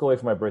 Russell, let's go away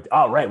for my birthday.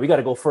 All right, we got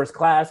to go first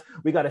class.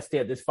 We got to stay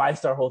at this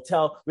 5-star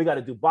hotel. We got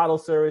to do bottle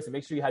service and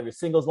make sure you have your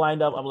singles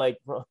lined up. I'm like,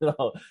 bro,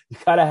 no, you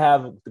got to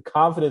have the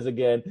confidence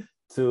again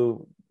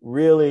to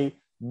really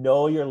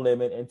know your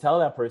limit and tell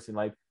that person,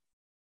 like,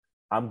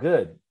 I'm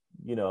good.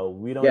 You know,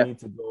 we don't need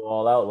to go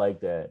all out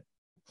like that.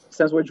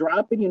 Since we're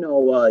dropping,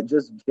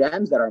 just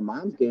gems that our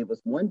moms gave us,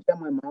 one gem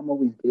my mom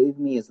always gave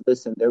me is,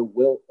 listen, there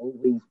will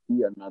always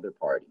be another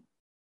party.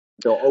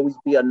 There'll always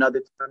be another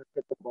time to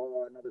hit the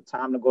bar, another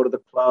time to go to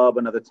the club,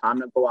 another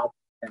time to go out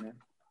for dinner.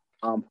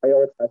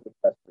 Prioritize what's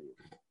best for you.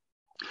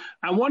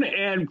 I want to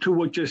add to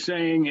what you're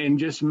saying and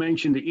just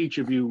mention to each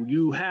of you,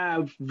 you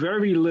have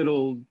very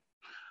little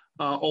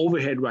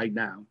overhead right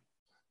now.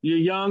 You're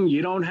young,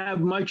 you don't have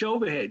much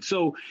overhead.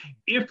 So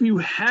if you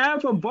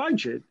have a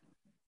budget,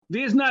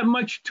 there's not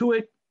much to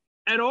it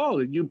at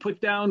all. You put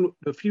down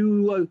a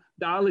few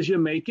dollars you're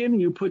making,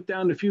 you put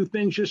down a few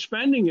things you're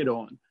spending it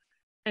on,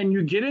 and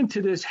you get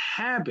into this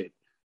habit.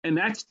 And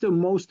that's the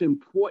most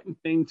important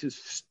thing to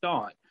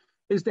start,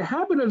 is the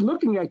habit of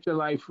looking at your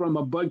life from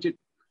a budget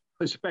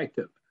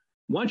perspective.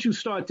 Once you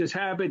start this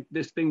habit,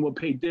 this thing will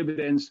pay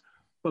dividends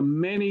for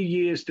many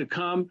years to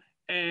come.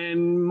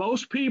 And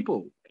most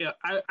people,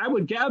 I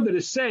would gather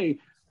to say,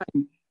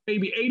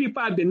 maybe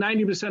 85 to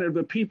 90% of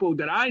the people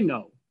that I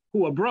know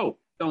who are broke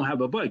don't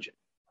have a budget.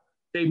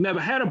 They've never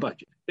had a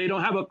budget. They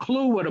don't have a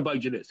clue what a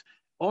budget is.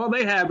 All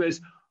they have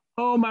is,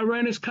 oh, my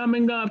rent is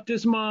coming up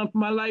this month,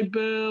 my light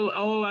bill,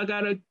 oh, I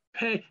got to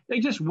pay. They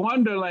just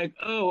wonder like,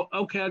 oh,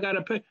 okay, I got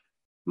to pay.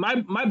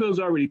 My bill's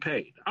already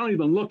paid. I don't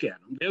even look at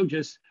them. They'll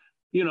just,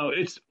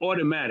 it's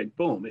automatic.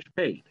 Boom, it's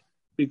paid.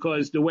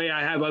 Because the way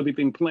I have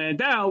everything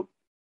planned out,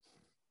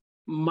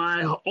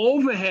 my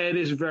overhead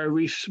is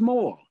very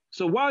small.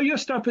 So while your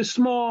stuff is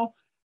small,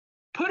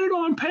 put it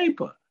on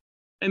paper.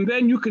 And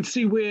then you can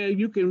see where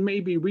you can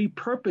maybe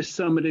repurpose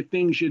some of the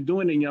things you're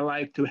doing in your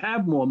life to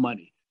have more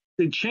money,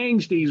 to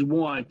change these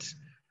wants,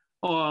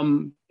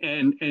 and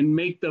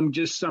make them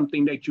just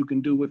something that you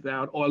can do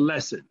without or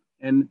lessen.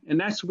 And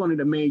that's one of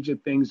the major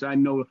things I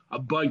know a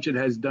budget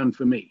has done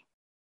for me.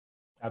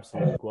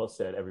 Absolutely. Well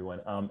said, everyone.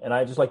 And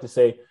I just like to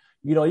say,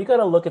 you got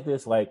to look at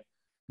this like,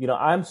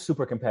 I'm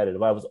super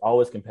competitive. I was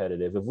always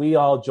competitive. If we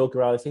all joke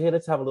around and say, hey,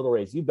 let's have a little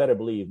race, you better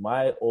believe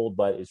my old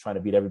butt is trying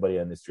to beat everybody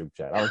on this group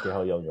chat. I don't care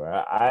how young you are.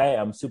 I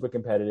am super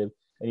competitive,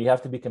 and you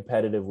have to be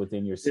competitive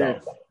within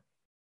yourself. Yeah.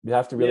 You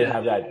have to really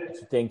have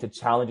that thing to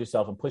challenge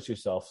yourself and push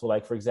yourself. So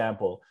like, for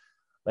example,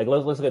 like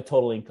let's look at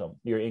total income,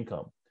 your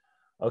income.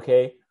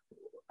 Okay.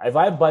 If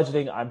I'm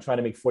budgeting, I'm trying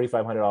to make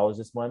 $4,500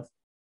 this month.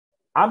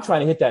 I'm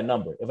trying to hit that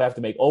number. If I have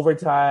to make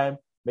overtime,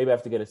 maybe I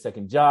have to get a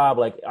second job.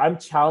 Like I'm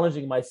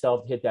challenging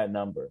myself to hit that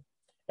number.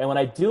 And when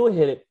I do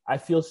hit it, I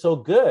feel so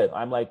good.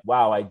 I'm like,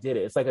 wow, I did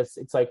it. It's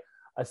like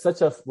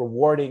such a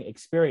rewarding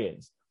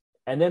experience.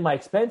 And then my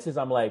expenses,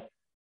 I'm like,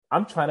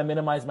 I'm trying to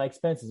minimize my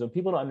expenses. When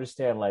people don't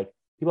understand, like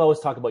people always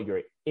talk about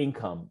your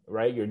income,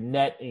 right? Your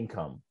net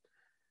income.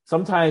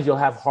 Sometimes you'll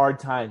have hard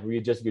times where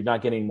you're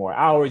not getting more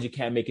hours. You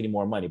can't make any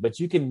more money, but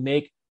you can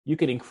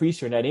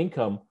increase your net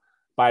income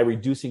by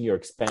reducing your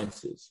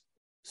expenses.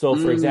 So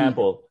for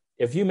example,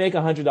 if you make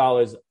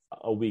 $100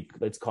 a week,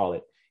 let's call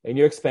it, and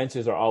your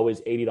expenses are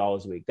always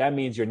 $80 a week, that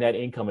means your net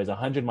income is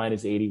 100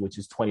 minus 80, which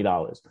is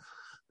 $20.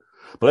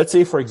 But let's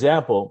say, for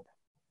example,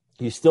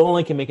 you still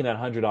only can make that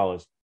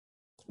 $100,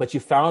 but you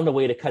found a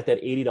way to cut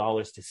that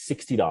 $80 to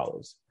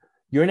 $60.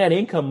 Your net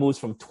income moves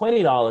from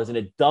 $20 and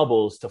it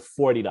doubles to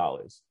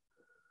 $40.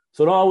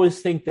 So don't always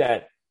think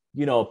that,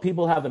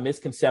 people have a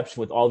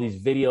misconception with all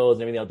these videos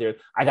and everything out there.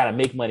 I got to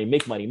make money,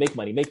 make money, make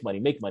money, make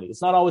money, make money.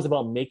 It's not always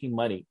about making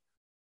money.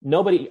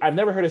 I've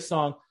never heard a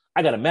song,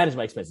 I got to manage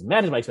my expenses,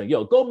 manage my expenses.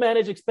 Yo, go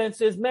manage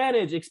expenses,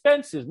 manage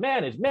expenses,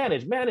 manage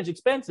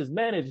expenses,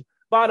 manage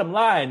bottom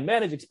line,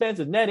 manage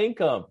expenses, net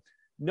income.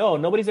 No,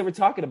 nobody's ever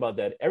talking about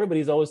that.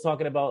 Everybody's always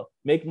talking about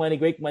make money,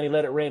 great money,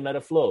 let it rain, let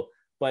it flow.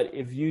 But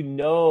if you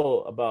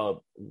know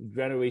about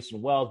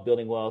generation wealth,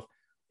 building wealth,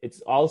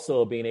 it's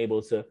also being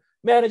able to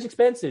manage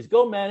expenses,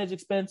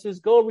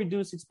 go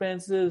reduce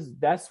expenses.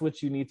 That's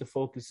what you need to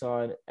focus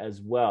on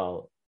as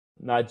well.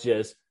 Not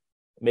just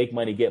make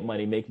money,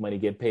 make money,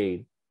 get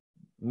paid.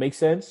 Make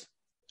sense?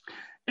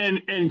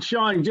 And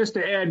Sean, just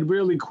to add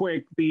really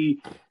quick,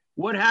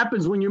 what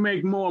happens when you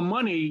make more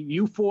money,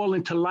 you fall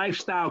into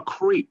lifestyle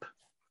creep,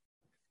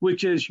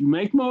 which is you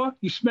make more,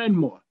 you spend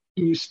more,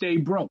 and you stay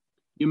broke.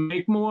 You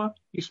make more,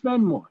 you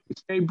spend more, you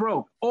stay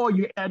broke, or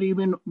you add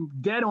even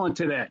debt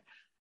onto that.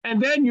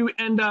 And then you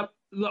end up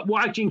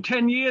watching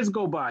 10 years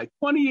go by,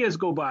 20 years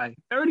go by,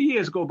 30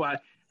 years go by,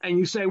 and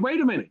you say, wait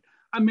a minute,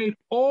 I made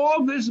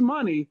all this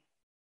money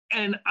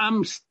and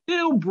I'm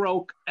still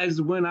broke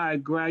as when I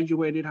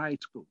graduated high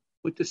school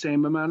with the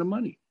same amount of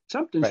money.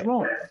 Something's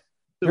wrong.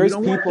 So there's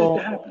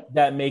people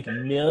that make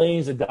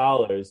millions of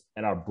dollars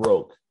and are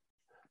broke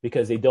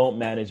because they don't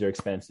manage their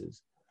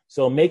expenses.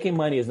 So making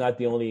money is not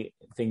the only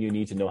thing you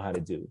need to know how to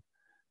do,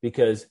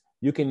 because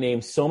you can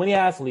name so many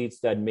athletes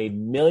that made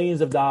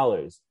millions of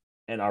dollars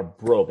and are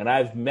broke. And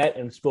I've met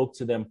and spoke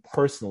to them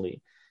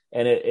personally.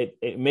 And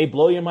it may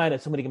blow your mind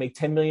that somebody can make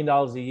 $10 million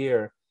a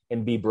year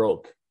and be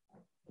broke.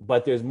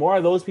 But there's more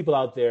of those people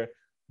out there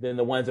than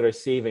the ones that are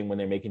saving when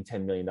they're making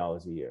 $10 million a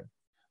year.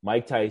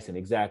 Mike Tyson,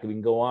 exactly. We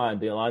can go on.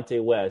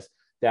 Delonte West,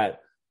 that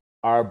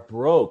are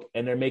broke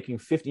and they're making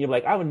 50. You're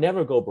like, I would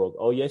never go broke.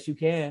 Oh, yes, you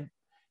can.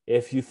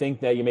 If you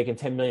think that you're making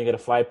 10 million, you're going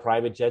to fly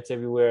private jets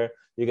everywhere.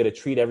 You're going to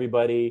treat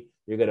everybody.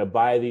 You're going to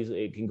buy these.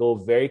 It can go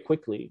very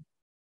quickly.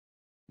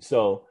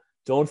 So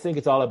don't think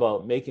it's all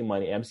about making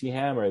money. MC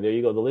Hammer, there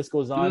you go. The list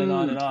goes on and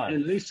on and on. The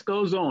list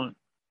goes on.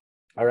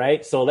 All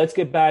right. So let's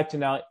get back to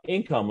now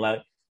income.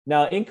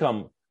 Now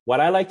income, what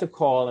I like to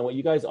call, and what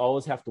you guys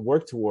always have to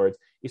work towards,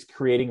 is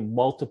creating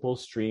multiple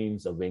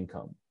streams of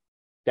income.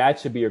 That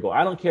should be your goal.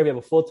 I don't care if you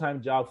have a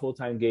full-time job,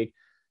 full-time gig.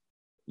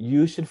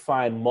 You should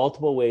find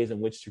multiple ways in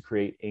which to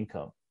create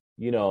income.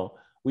 You know,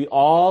 we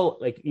all,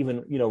 like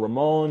even, you know,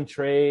 Ramon,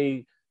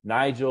 Trey,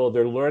 Nigel,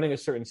 they're learning a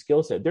certain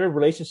skill set. They're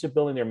relationship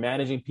building. They're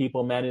managing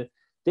people.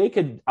 They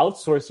could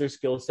outsource their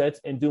skill sets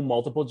and do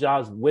multiple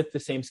jobs with the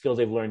same skills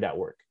they've learned at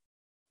work.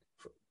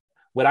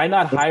 Would I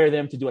not hire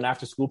them to do an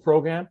after-school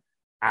program?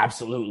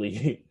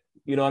 Absolutely.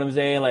 You know what I'm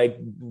saying? Like,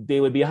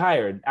 they would be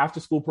hired.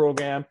 After-school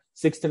program,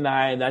 6 to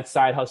 9, that's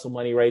side hustle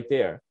money right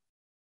there.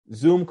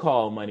 Zoom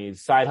call money,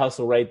 side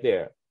hustle right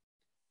there.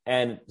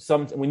 And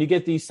when you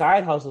get these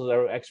side hustles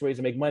or extra ways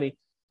to make money,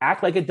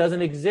 act like it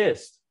doesn't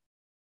exist.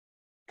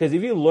 Because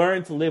if you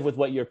learn to live with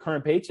what your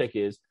current paycheck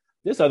is,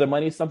 this other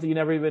money is something you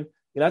never even,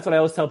 that's what I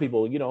always tell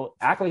people,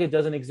 act like it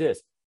doesn't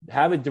exist.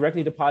 Have it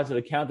directly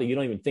deposited account that you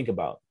don't even think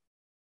about.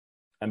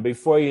 And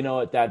before you know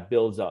it, that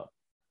builds up.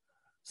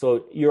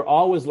 So you're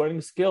always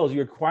learning skills.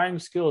 You're acquiring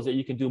skills that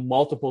you can do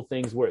multiple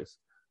things with.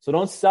 So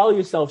don't sell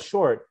yourself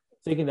short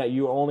thinking that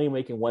you're only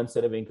making one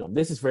set of income.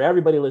 This is for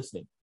everybody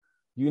listening.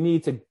 You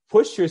need to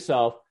push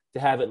yourself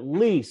to have at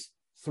least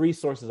 3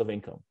 sources of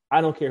income.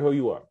 I don't care who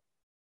you are.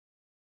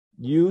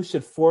 You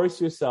should force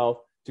yourself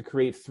to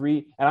create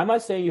 3. And I'm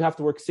not saying you have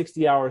to work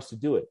 60 hours to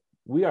do it.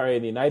 We are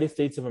in the United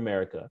States of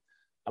America.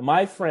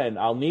 My friend,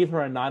 I'll leave her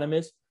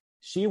anonymous.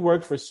 She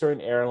worked for a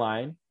certain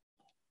airline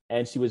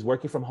and she was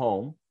working from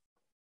home.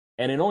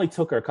 And it only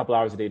took her a couple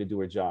hours a day to do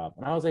her job.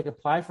 And I was like,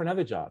 apply for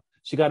another job.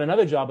 She got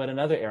another job at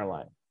another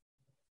airline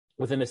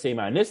within the same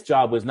hour. And this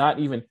job was not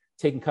even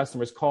taking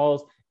customers'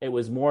 calls. It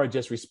was more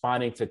just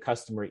responding to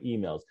customer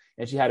emails.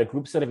 And she had a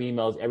group set of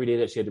emails every day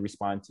that she had to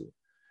respond to.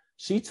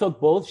 She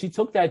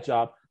took that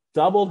job,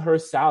 doubled her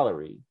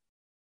salary,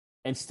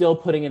 and still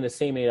putting in the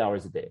same 8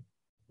 hours a day.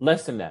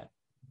 Less than that.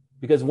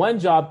 Because one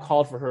job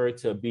called for her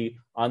to be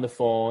on the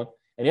phone,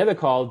 and the other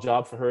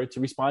job for her to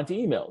respond to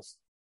emails.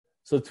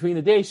 So between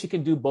the days, she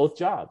can do both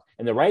jobs.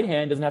 And the right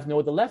hand doesn't have to know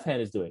what the left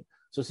hand is doing.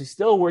 So she's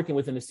still working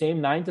within the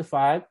same 9 to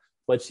 5,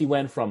 but she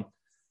went from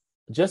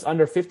just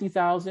under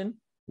 50,000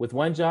 with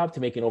one job to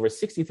making over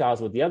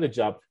 60,000 with the other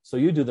job. So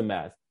you do the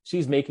math.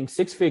 She's making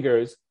 6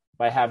 figures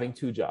by having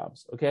 2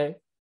 jobs. Okay.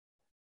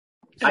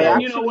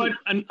 And you know what?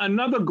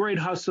 Another great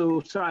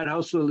side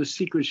hustle is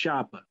secret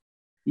shopper.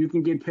 You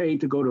can get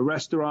paid to go to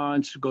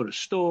restaurants, go to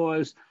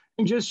stores,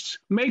 and just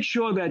make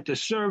sure that the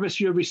service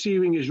you're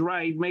receiving is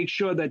right. Make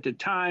sure that the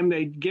time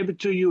they give it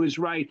to you is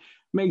right.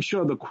 Make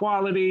sure the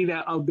quality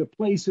of the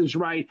place is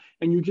right.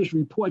 And you just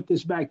report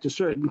this back to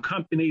certain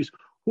companies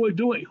who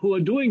are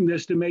doing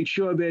this to make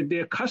sure that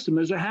their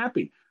customers are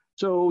happy.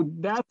 So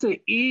that's an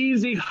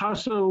easy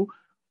hustle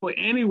for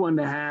anyone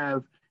to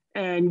have.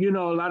 And,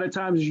 a lot of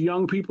times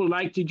young people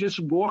like to just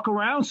walk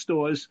around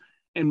stores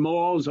and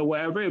malls or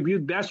wherever.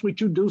 If that's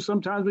what you do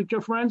sometimes with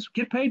your friends,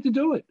 get paid to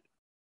do it.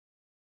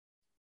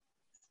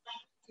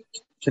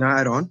 Can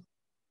I add on?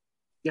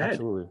 Yeah,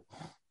 absolutely.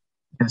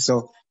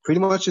 So pretty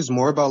much it's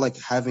more about like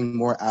having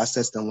more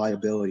assets than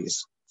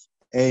liabilities.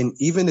 And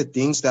even the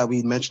things that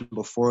we mentioned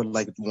before,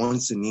 like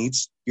wants and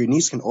needs, your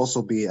needs can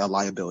also be a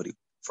liability.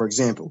 For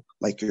example,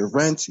 like your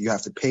rent, you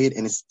have to pay it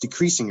and it's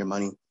decreasing your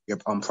money, your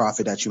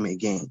profit that you may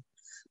gain.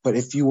 But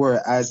if you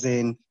were, as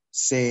in,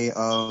 say,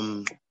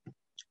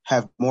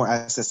 have more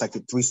assets like the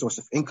 3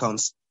 sources of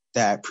incomes,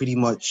 that pretty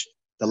much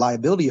the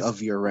liability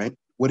of your rent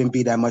wouldn't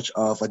be that much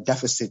of a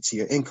deficit to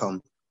your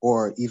income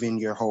or even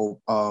your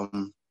whole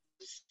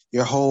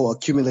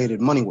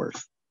accumulated money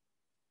worth.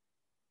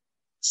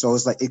 So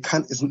it's like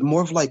it's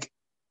more of like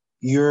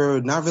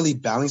you're not really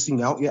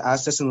balancing out your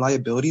assets and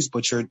liabilities,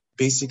 but you're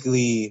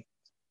basically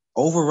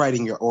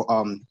overriding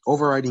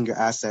your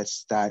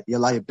assets, that your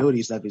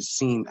liabilities that is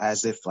seen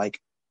as if like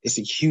it's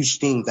a huge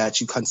thing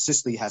that you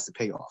consistently has to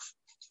pay off.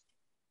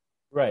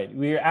 Right.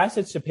 Your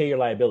assets should pay your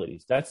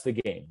liabilities. That's the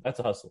game. That's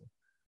a hustle.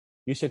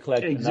 You should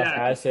collect enough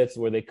assets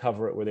where they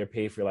cover it, where they're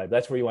paid for your life.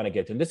 That's where you want to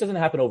get to. And this doesn't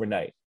happen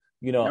overnight.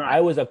 Right.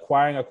 I was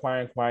acquiring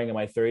in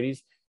my 30s,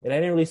 and I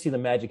didn't really see the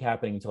magic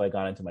happening until I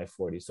got into my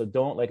 40s. So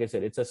don't, like I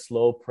said, it's a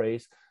slow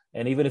pace.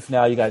 And even if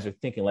now you guys are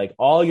thinking, like,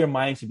 all your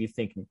mind should be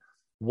thinking,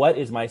 what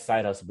is my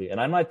side hustle be? And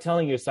I'm not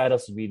telling your side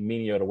hustle to be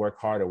meaning you have to work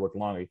hard or work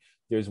longer.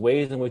 There's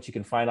ways in which you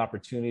can find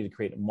opportunity to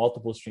create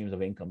multiple streams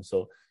of income.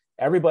 So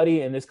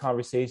everybody in this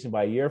conversation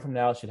by a year from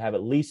now should have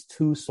at least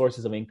 2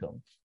 sources of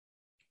income,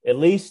 at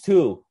least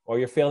 2, or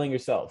you're failing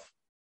yourself.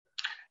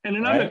 And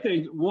another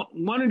thing,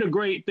 one of the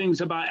great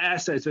things about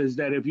assets is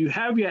that if you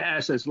have your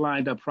assets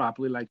lined up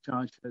properly, like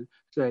John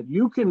said,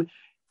 you can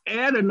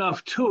add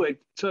enough to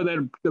it so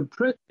that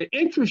the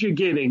interest you're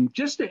getting,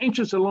 just the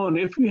interest alone,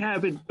 if you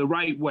have it the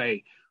right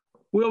way,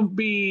 will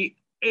be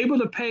able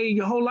to pay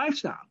your whole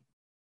lifestyle.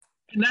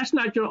 And that's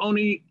not your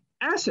only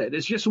asset.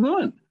 It's just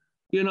one,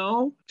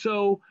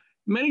 So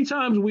many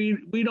times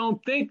we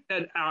don't think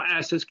that our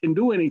assets can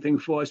do anything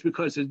for us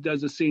because it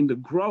doesn't seem to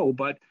grow,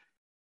 but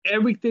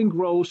everything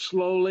grows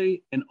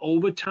slowly, and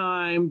over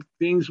time,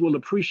 things will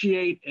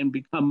appreciate and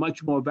become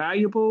much more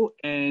valuable.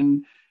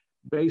 And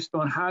based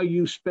on how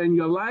you spend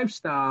your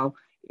lifestyle,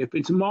 if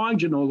it's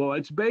marginal or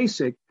it's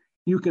basic,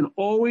 you can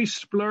always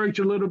splurge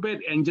a little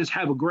bit and just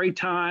have a great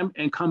time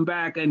and come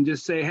back and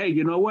just say, hey,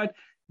 you know what?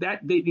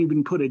 That didn't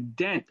even put a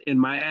dent in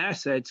my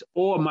assets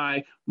or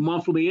my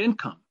monthly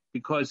income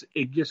because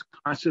it just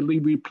constantly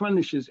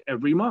replenishes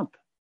every month.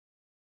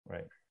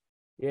 Right.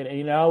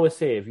 And I always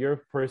say, if you're a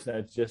person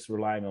that's just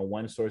relying on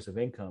one source of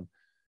income,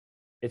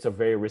 it's a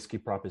very risky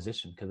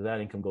proposition because if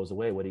that income goes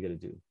away, what are you going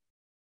to do?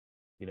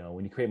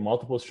 When you create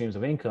multiple streams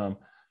of income,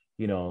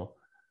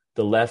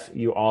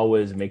 you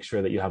always make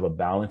sure that you have a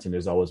balance, and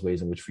there's always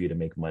ways in which for you to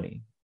make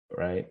money,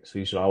 right? So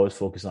you should always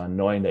focus on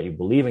knowing that you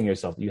believe in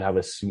yourself, that you have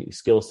a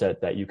skill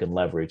set that you can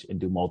leverage and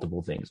do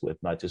multiple things with,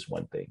 not just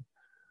one thing.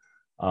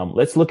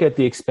 Let's look at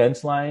the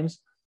expense lines.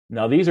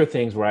 Now, these are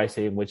things where I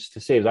say in which to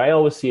save. I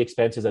always see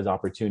expenses as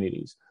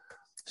opportunities.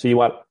 So you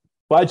want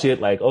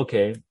budget, like,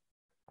 okay,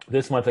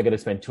 this month I'm going to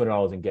spend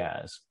 $200 in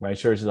gas. My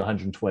insurance is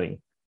 $120,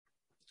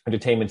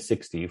 entertainment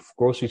 $60,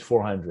 groceries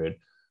 $400,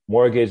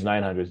 mortgage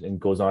 $900, and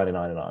goes on and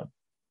on and on.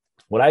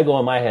 When I go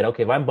in my head,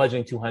 okay, if I'm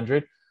budgeting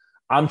 $200,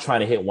 I'm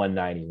trying to hit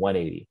 $190,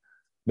 $180,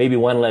 maybe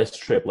one less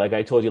trip. Like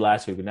I told you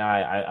last week, but now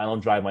I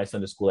don't drive my son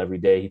to school every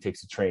day. He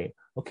takes a train.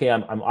 Okay,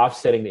 I'm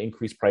offsetting the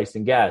increased price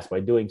in gas by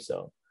doing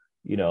so.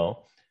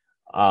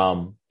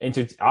 Auto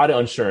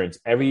insurance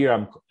every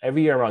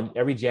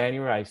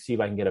January I see if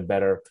I can get a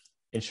better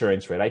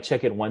insurance rate. I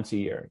check it once a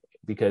year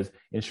because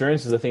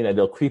insurance is a thing that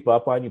they'll creep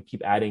up on you,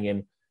 keep adding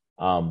in,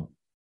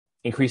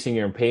 increasing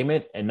your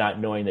payment and not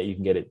knowing that you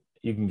can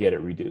get it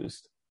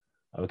reduced.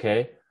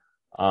 Okay.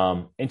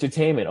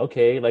 Entertainment.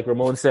 Okay. Like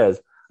Ramon says,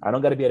 I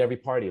don't got to be at every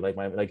party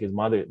like his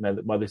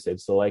mother said.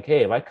 So like,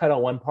 hey, if I cut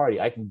out one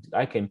party, I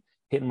can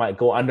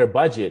go under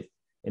budget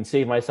and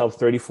save myself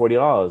 $30,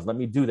 $40. Let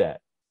me do that.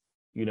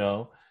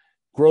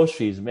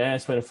 Groceries, man, I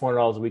spend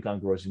 $400 a week on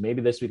groceries.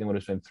 Maybe this week I'm going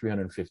to spend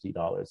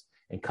 $350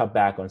 and cut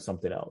back on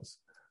something else.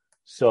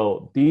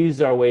 So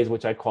these are ways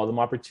which I call them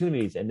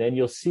opportunities. And then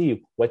you'll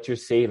see what you're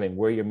saving,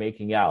 where you're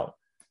making out,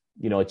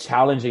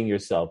 challenging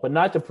yourself, but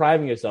not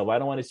depriving yourself. I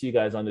don't want to see you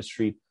guys on the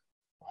street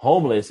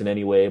homeless in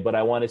any way, but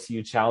I want to see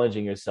you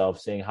challenging yourself,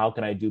 saying, how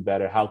can I do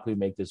better? How can we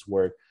make this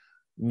work?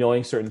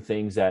 Knowing certain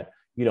things that,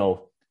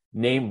 no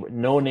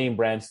name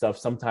brand stuff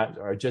sometimes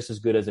are just as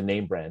good as a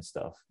name brand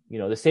stuff.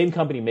 The same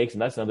company makes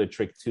them. That's another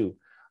trick too.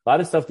 A lot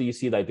of stuff that you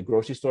see, like the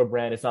grocery store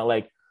brand, it's not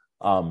like,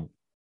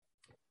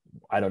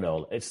 I don't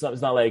know. It's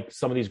not like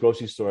some of these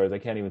grocery stores. I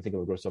can't even think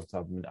of a grocery store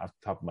off the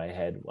top of my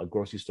head, a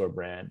grocery store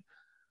brand.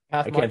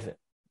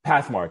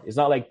 Pathmark. It's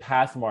not like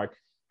Pathmark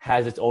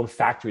has its own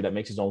factory that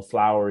makes its own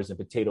flours and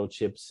potato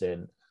chips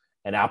and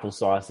apple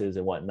sauces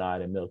and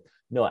whatnot and milk.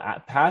 No,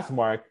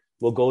 Pathmark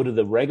will go to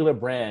the regular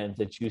brands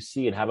that you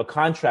see and have a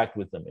contract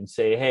with them and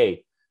say,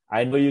 hey,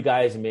 I know you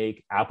guys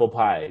make apple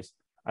pies.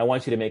 I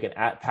want you to make an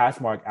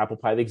Pathmark apple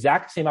pie, the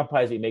exact same apple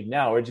pies that you make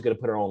now. We're just going to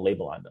put our own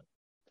label on them.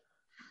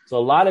 So a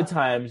lot of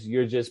times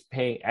you're just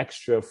paying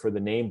extra for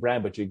the name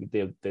brand, but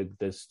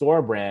the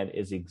store brand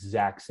is the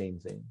exact same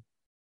thing.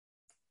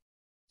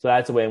 So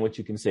that's a way in which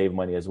you can save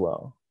money as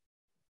well.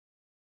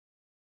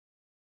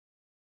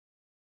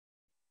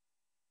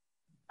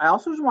 I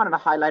also just wanted to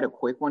highlight a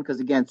quick one because,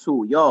 again,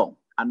 too,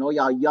 I know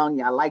y'all young,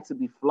 y'all like to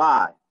be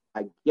fly.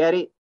 I get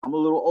it. I'm a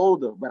little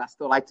older, but I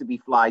still like to be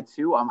fly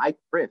too. I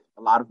thrift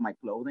a lot of my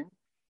clothing,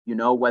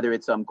 whether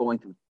it's going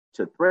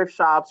to thrift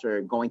shops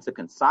or going to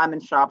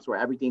consignment shops where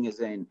everything is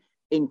in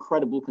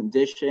incredible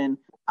condition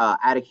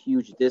at a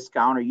huge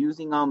discount, or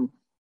using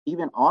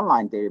even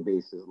online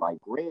databases like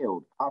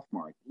Grailed,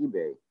 Poshmark,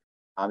 eBay.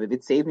 If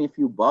it saves me a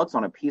few bucks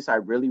on a piece I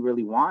really,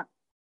 really want,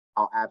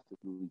 I'll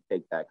absolutely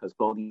take that because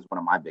clothing is one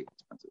of my big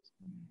expenses.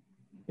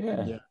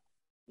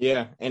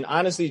 Yeah. And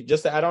honestly,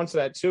 just to add on to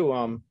that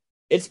too,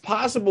 it's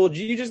possible.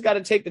 You just got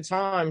to take the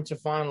time to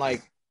find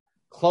like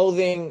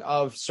clothing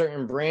of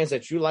certain brands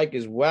that you like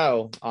as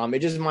well. It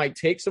just might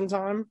take some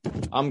time.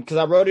 Because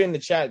I wrote it in the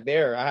chat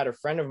there. I had a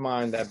friend of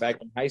mine that back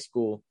in high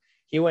school,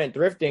 he went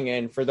thrifting.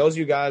 And for those of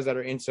you guys that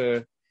are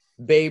into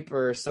Bape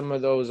or some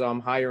of those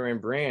higher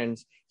end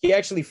brands, he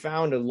actually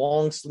found a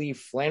long sleeve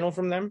flannel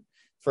from them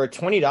for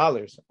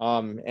 $20.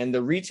 And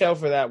the retail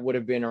for that would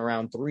have been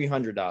around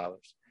 $300.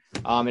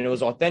 And it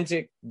was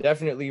authentic,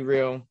 definitely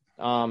real.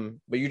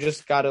 But you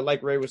just gotta,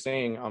 like Ray was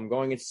saying,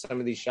 going into some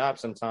of these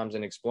shops sometimes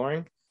and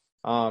exploring,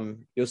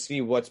 you'll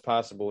see what's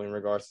possible in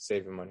regards to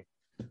saving money.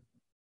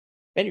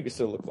 And you can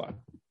still look fly.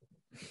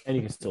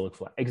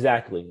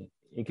 Exactly.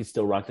 You can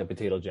still rock the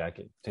potato jack,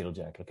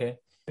 okay?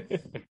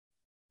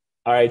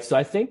 All right, so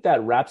I think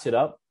that wraps it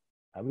up.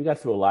 We got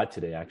through a lot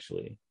today,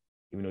 actually,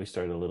 even though we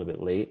started a little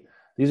bit late.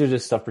 These are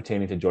just stuff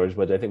pertaining to George,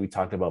 but I think we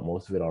talked about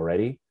most of it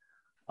already.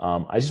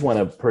 I just want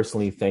to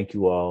personally thank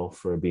you all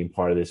for being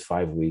part of this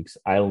 5 weeks.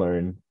 I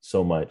learned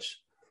so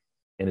much,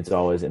 and it's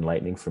always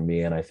enlightening for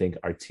me, and I think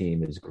our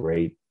team is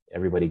great.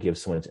 Everybody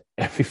gives so much,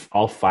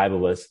 all 5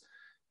 of us,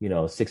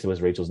 6 of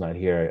us, Rachel's not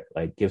here,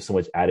 like give so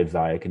much added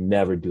value. I can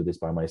never do this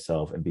by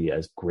myself and be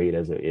as great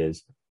as it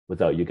is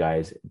without you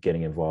guys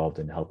getting involved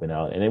and helping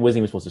out. And it wasn't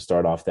even supposed to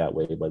start off that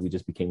way, but we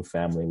just became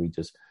family. We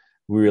just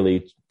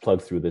really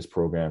plugged through this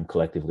program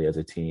collectively as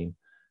a team,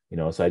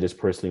 so I just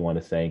personally want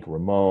to thank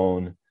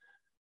Ramon,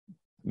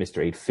 Mr.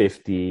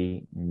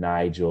 850,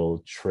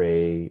 Nigel,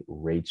 Trey,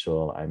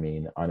 Rachel. I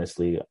mean,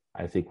 honestly,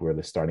 I think we're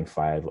the starting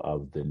 5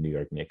 of the New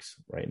York Knicks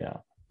right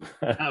now.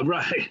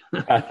 Right.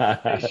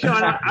 Hey,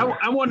 Sean,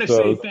 I want to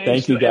say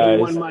thanks to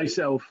everyone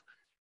myself.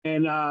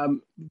 And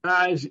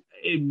guys,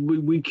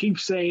 we keep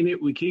saying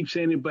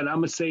it, but I'm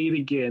going to say it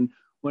again.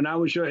 When I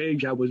was your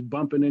age, I was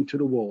bumping into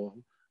the wall.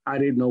 I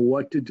didn't know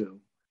what to do.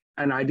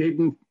 And I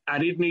didn't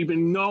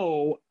even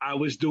know I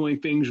was doing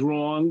things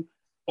wrong.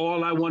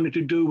 All I wanted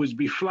to do was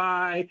be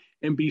fly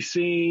and be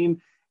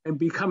seen and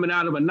be coming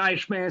out of a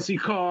nice fancy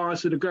car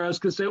so the girls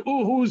could say,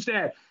 "Oh, who's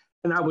that?"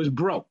 And I was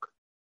broke.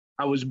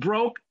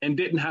 And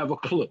didn't have a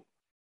clue.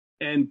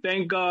 And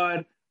thank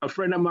God, a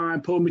friend of mine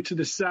pulled me to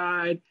the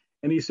side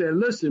and he said,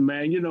 "Listen,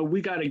 man,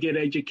 we got to get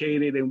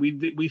educated." And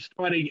we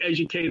started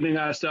educating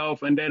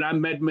ourselves. And then I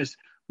met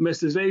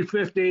Mrs.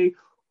 850,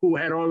 who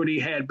had already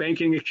had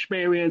banking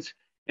experience,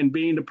 and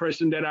being the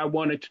person that I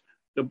wanted,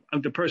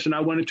 the person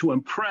I wanted to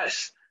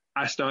impress,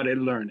 I started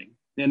learning.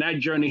 And that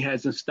journey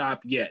hasn't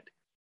stopped yet.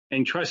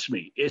 And trust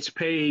me, it's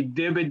paid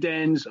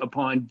dividends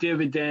upon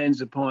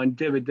dividends upon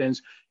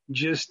dividends,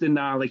 just the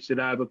knowledge that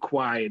I've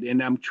acquired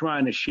and I'm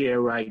trying to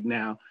share right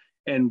now.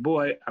 And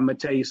boy, I'm going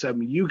to tell you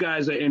something. You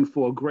guys are in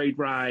for a great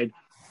ride,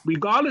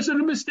 regardless of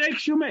the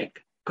mistakes you make,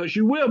 because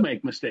you will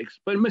make mistakes.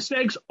 But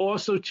mistakes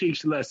also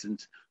teach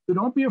lessons. So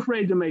don't be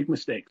afraid to make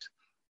mistakes.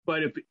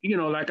 But if,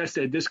 like I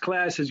said, this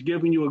class has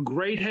given you a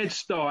great head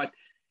start,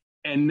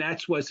 and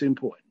that's what's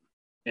important.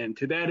 And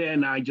to that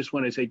end, I just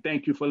want to say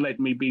thank you for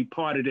letting me be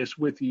part of this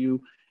with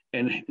you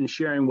and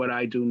sharing what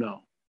I do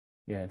know.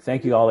 Yeah,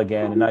 thank you all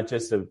again. And not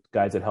just the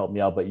guys that helped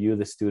me out, but you,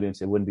 the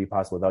students. It wouldn't be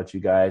possible without you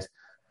guys.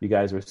 You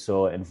guys were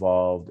so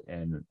involved,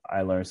 and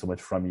I learned so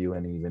much from you.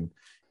 And even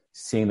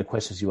seeing the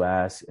questions you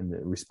ask and the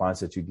response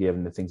that you give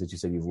and the things that you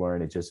said you've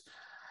learned,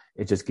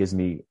 it just gives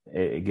me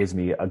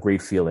a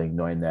great feeling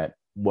knowing that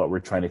what we're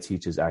trying to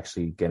teach is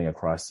actually getting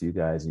across to you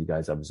guys, and you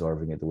guys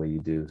absorbing it the way you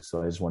do.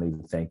 So I just want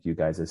to thank you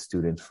guys as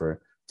students for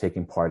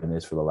taking part in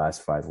this for the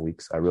last 5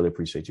 weeks. I really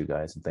appreciate you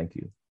guys, and thank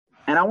you.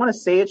 And I want to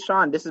say it,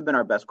 Sean, this has been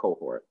our best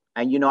cohort.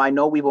 And, I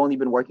know we've only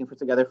been working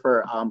together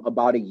for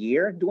about a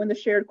year doing the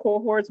shared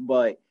cohorts,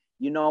 but,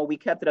 we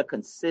kept it a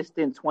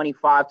consistent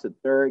 25 to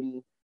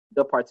 30.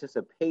 The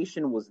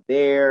participation was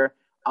there.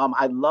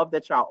 I love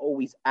that y'all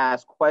always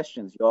ask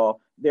questions, y'all.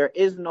 There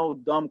is no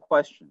dumb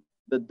question.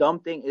 The dumb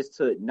thing is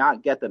to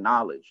not get the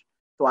knowledge.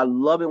 So I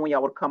love it when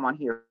y'all would come on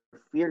here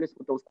fearless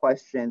with those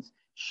questions,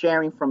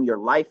 sharing from your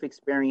life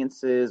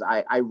experiences.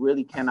 I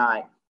really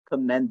cannot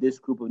commend this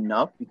group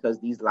enough, because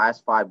these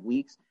last 5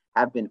 weeks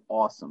have been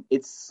awesome.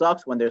 It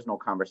sucks when there's no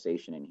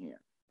conversation in here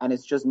and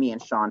it's just me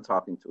and Sean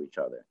talking to each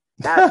other.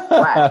 That's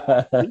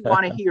flat. We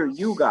want to hear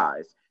you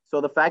guys.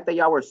 So the fact that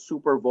y'all were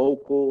super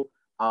vocal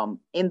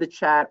in the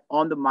chat,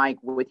 on the mic,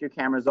 with your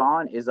cameras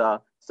on is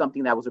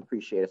something that was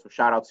appreciated. So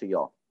shout out to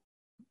y'all.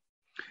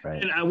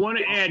 Right. And I want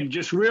to add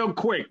just real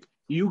quick,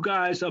 you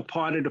guys are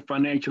part of the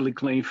Financially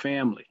Clean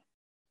family.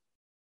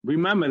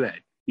 Remember that.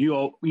 You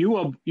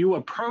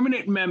are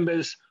permanent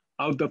members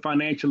of the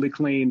Financially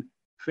Clean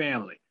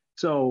family.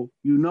 So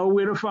you know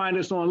where to find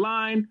us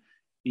online.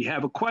 You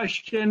have a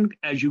question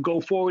as you go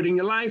forward in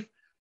your life,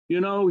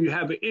 you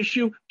have an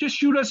issue, just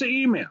shoot us an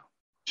email,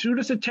 shoot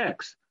us a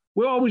text.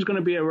 We're always going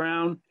to be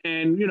around,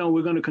 and,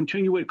 we're going to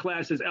continue with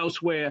classes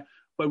elsewhere.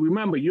 But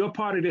remember, you're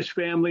part of this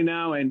family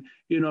now, and,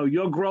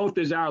 your growth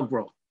is our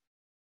growth.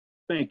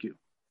 Thank you.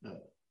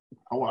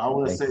 I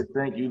want to say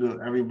thank you to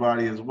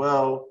everybody as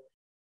well,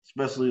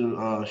 especially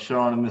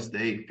Sean and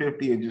Mr.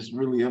 850, and just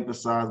really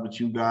emphasize with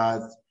you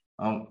guys.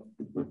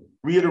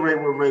 Reiterate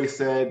what Ray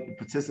said. The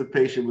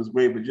participation was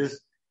great, but just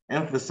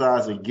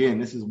emphasize again,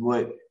 this is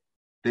what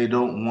they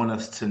don't want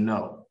us to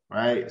know,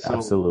 right? So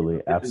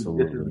absolutely. This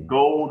is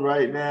gold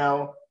right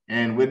now,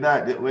 and we're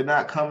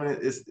not coming.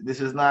 This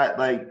is not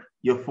like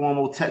your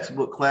formal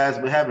textbook class.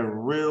 We're having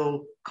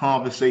real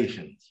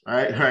conversations,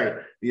 right? Right.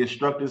 The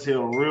instructors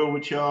here are real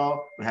with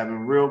y'all. We're having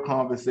real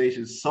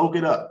conversations. Soak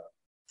it up,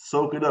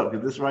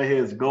 because this right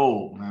here is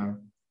gold,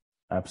 man.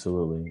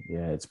 Absolutely.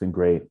 Yeah, it's been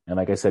great. And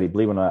like I said,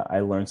 believe it or not, I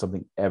learned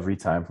something every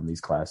time from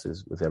these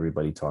classes with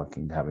everybody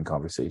talking, having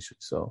conversations.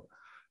 So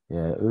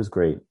yeah, it was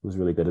great. It was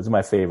really good. It's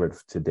my favorite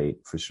to date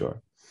for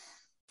sure.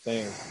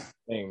 Same.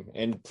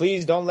 And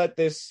please don't let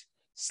this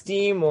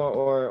steam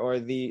or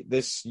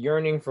this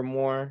yearning for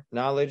more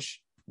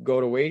knowledge go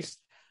to waste.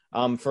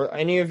 For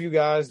any of you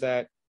guys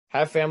that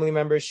have family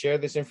members, share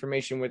this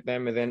information with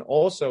them, and then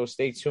also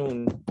stay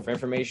tuned for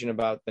information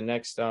about the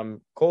next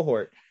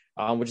cohort,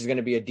 which is going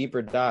to be a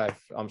deeper dive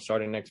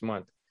starting next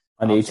month.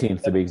 On the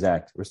 18th, to be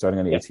exact. We're starting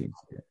on the 18th.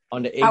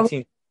 On the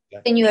 18th.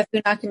 And you, if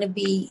you're not going to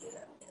be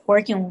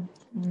working.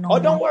 Oh,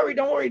 don't worry,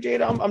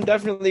 Jada. I'm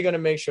definitely going to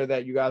make sure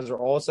that you guys are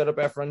all set up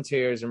at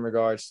Frontiers in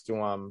regards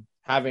to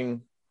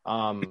having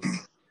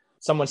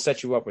someone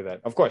set you up with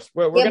that. Of course.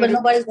 We're but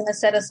nobody's going to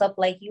set us up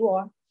like you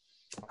are.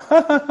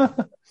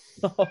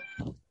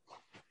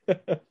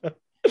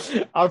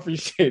 I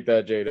appreciate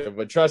that, Jada,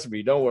 but trust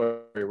me, don't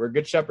worry. We're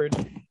Good Shepherd.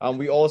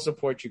 We all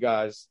support you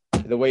guys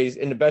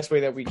in the best way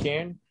that we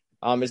can.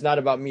 It's not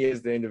about me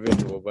as the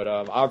individual, but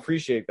I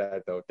appreciate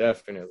that, though,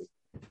 definitely.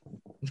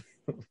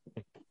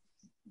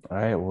 All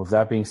right. Well, with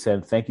that being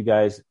said, thank you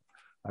guys.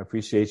 I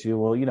appreciate you.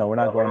 Well, we're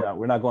not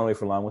going away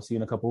for long. We'll see you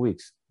in a couple of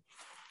weeks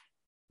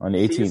on the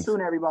 18th. See you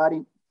soon,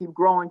 everybody. Keep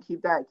growing.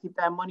 Keep that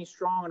money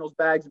strong and those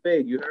bags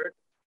big. You heard?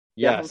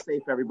 Yes. Stay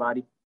safe,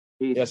 everybody.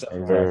 Peace. Yes.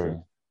 Exactly.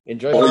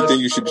 Enjoy. The only thing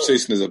you should be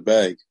chasing is a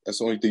bag. That's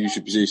the only thing you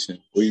should be chasing.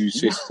 Or you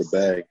chase a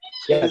bag.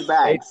 Yes,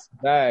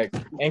 bag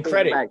and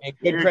credit and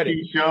good credit.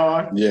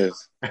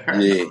 Yes.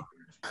 Yeah.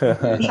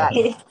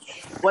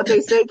 What they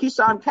say,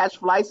 Keyshawn, catch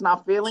flights,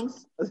 not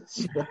feelings. And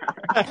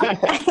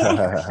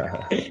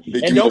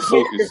don't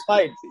pay your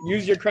flights.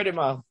 Use your credit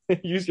mile.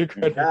 Use your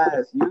credit.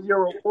 Yes, use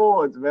your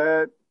rewards,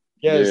 man.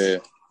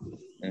 Yes.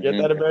 Yeah. Get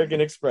that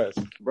American Express.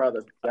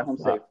 Brother, get home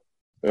safe.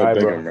 All right,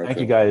 bro. Thank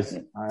you, guys.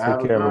 Take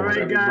care. All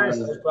right, guys.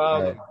 No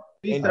problem.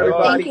 Peace,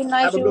 everybody. Thank you,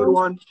 Have a good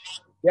one.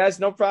 Yes,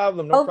 no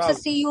problem. Hope to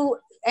see you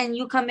and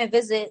you come and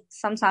visit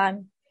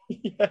sometime.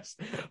 Yes,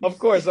 of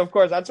course.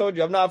 I told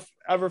you, I'm not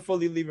ever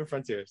fully leaving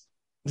Frontiers.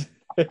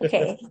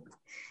 Okay.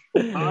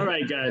 All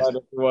right, guys. All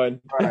right,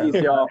 everyone.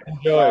 Peace, y'all.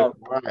 Enjoy. All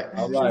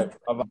right.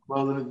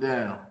 Closing it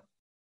down.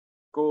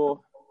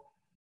 Cool.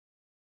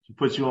 She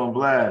put you on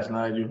blast,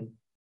 Nigel.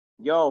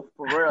 Yo,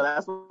 for real.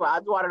 That's what I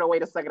just wanted to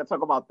wait a second to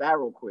talk about that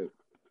real quick.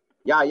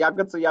 Y'all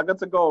good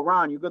to go.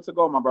 Ron, you good to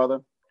go, my brother.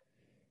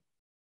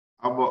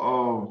 It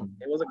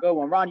was a good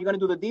one. Ron, you're gonna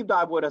do the deep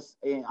dive with us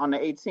on the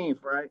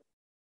 18th, right?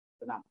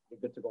 So now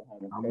you're good to go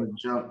home. Okay?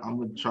 I'm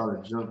gonna try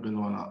to jump in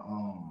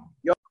on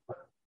Yo.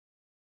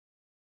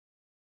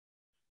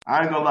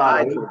 I ain't gonna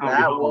lie.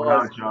 That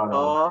was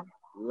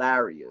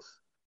hilarious.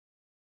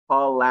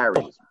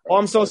 Hilarious. Oh,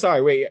 I'm so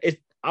sorry. Wait,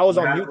 I was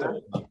on mute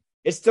though.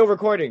 It's still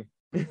recording.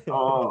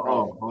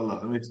 Hold on.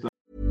 Let me stop.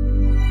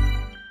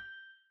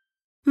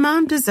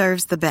 Mom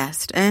deserves the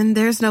best, and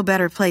there's no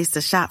better place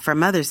to shop for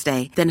Mother's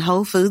Day than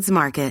Whole Foods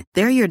Market.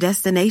 They're your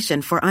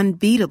destination for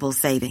unbeatable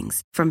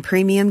savings, from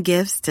premium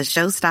gifts to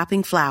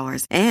show-stopping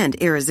flowers and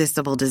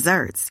irresistible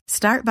desserts.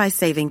 Start by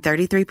saving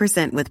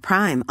 33% with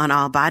Prime on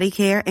all body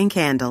care and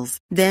candles.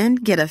 Then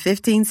get a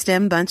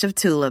 15-stem bunch of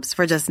tulips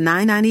for just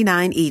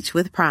 $9.99 each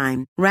with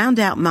Prime. Round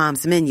out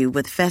Mom's menu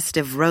with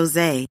festive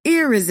rosé,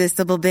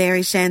 irresistible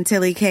berry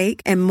chantilly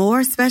cake, and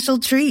more special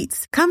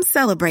treats. Come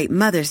celebrate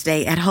Mother's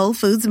Day at Whole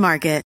Foods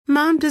Market.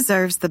 Mom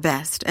deserves the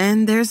best,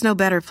 and there's no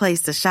better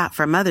place to shop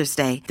for Mother's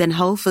Day than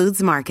Whole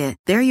Foods Market.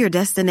 They're your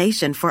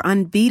destination for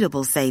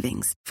unbeatable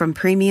savings, from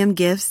premium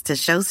gifts to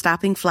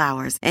show-stopping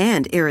flowers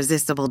and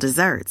irresistible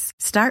desserts.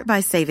 Start by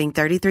saving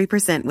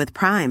 33% with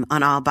Prime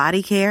on all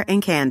body care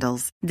and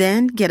candles.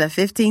 Then get a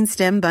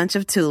 15-stem bunch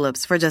of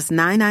tulips for just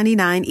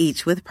 $9.99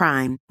 each with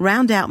Prime.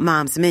 Round out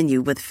Mom's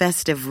menu with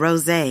festive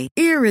rosé,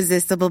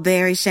 irresistible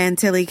berry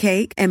chantilly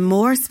cake, and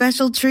more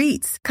special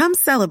treats. Come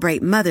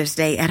celebrate Mother's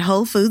Day at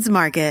Whole Foods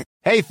Market.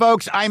 Hey,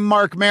 folks, I'm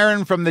Mark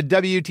Maron from the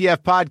WTF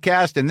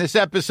Podcast, and this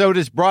episode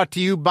is brought to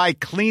you by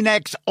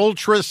Kleenex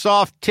Ultra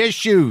Soft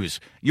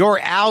Tissues, your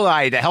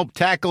ally to help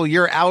tackle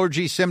your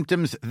allergy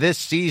symptoms this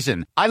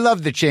season. I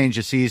love the change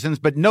of seasons,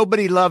 but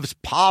nobody loves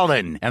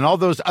pollen and all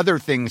those other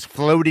things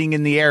floating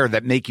in the air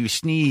that make you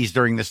sneeze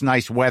during this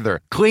nice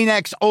weather.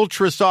 Kleenex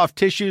Ultra Soft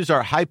Tissues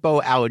are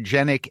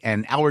hypoallergenic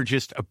and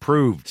allergist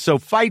approved, so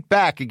fight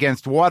back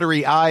against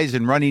watery eyes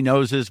and runny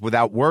noses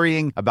without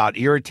worrying about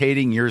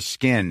irritating your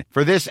skin.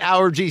 For this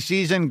allergy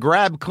season,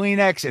 grab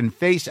Kleenex and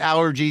face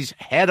allergies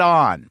head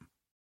on.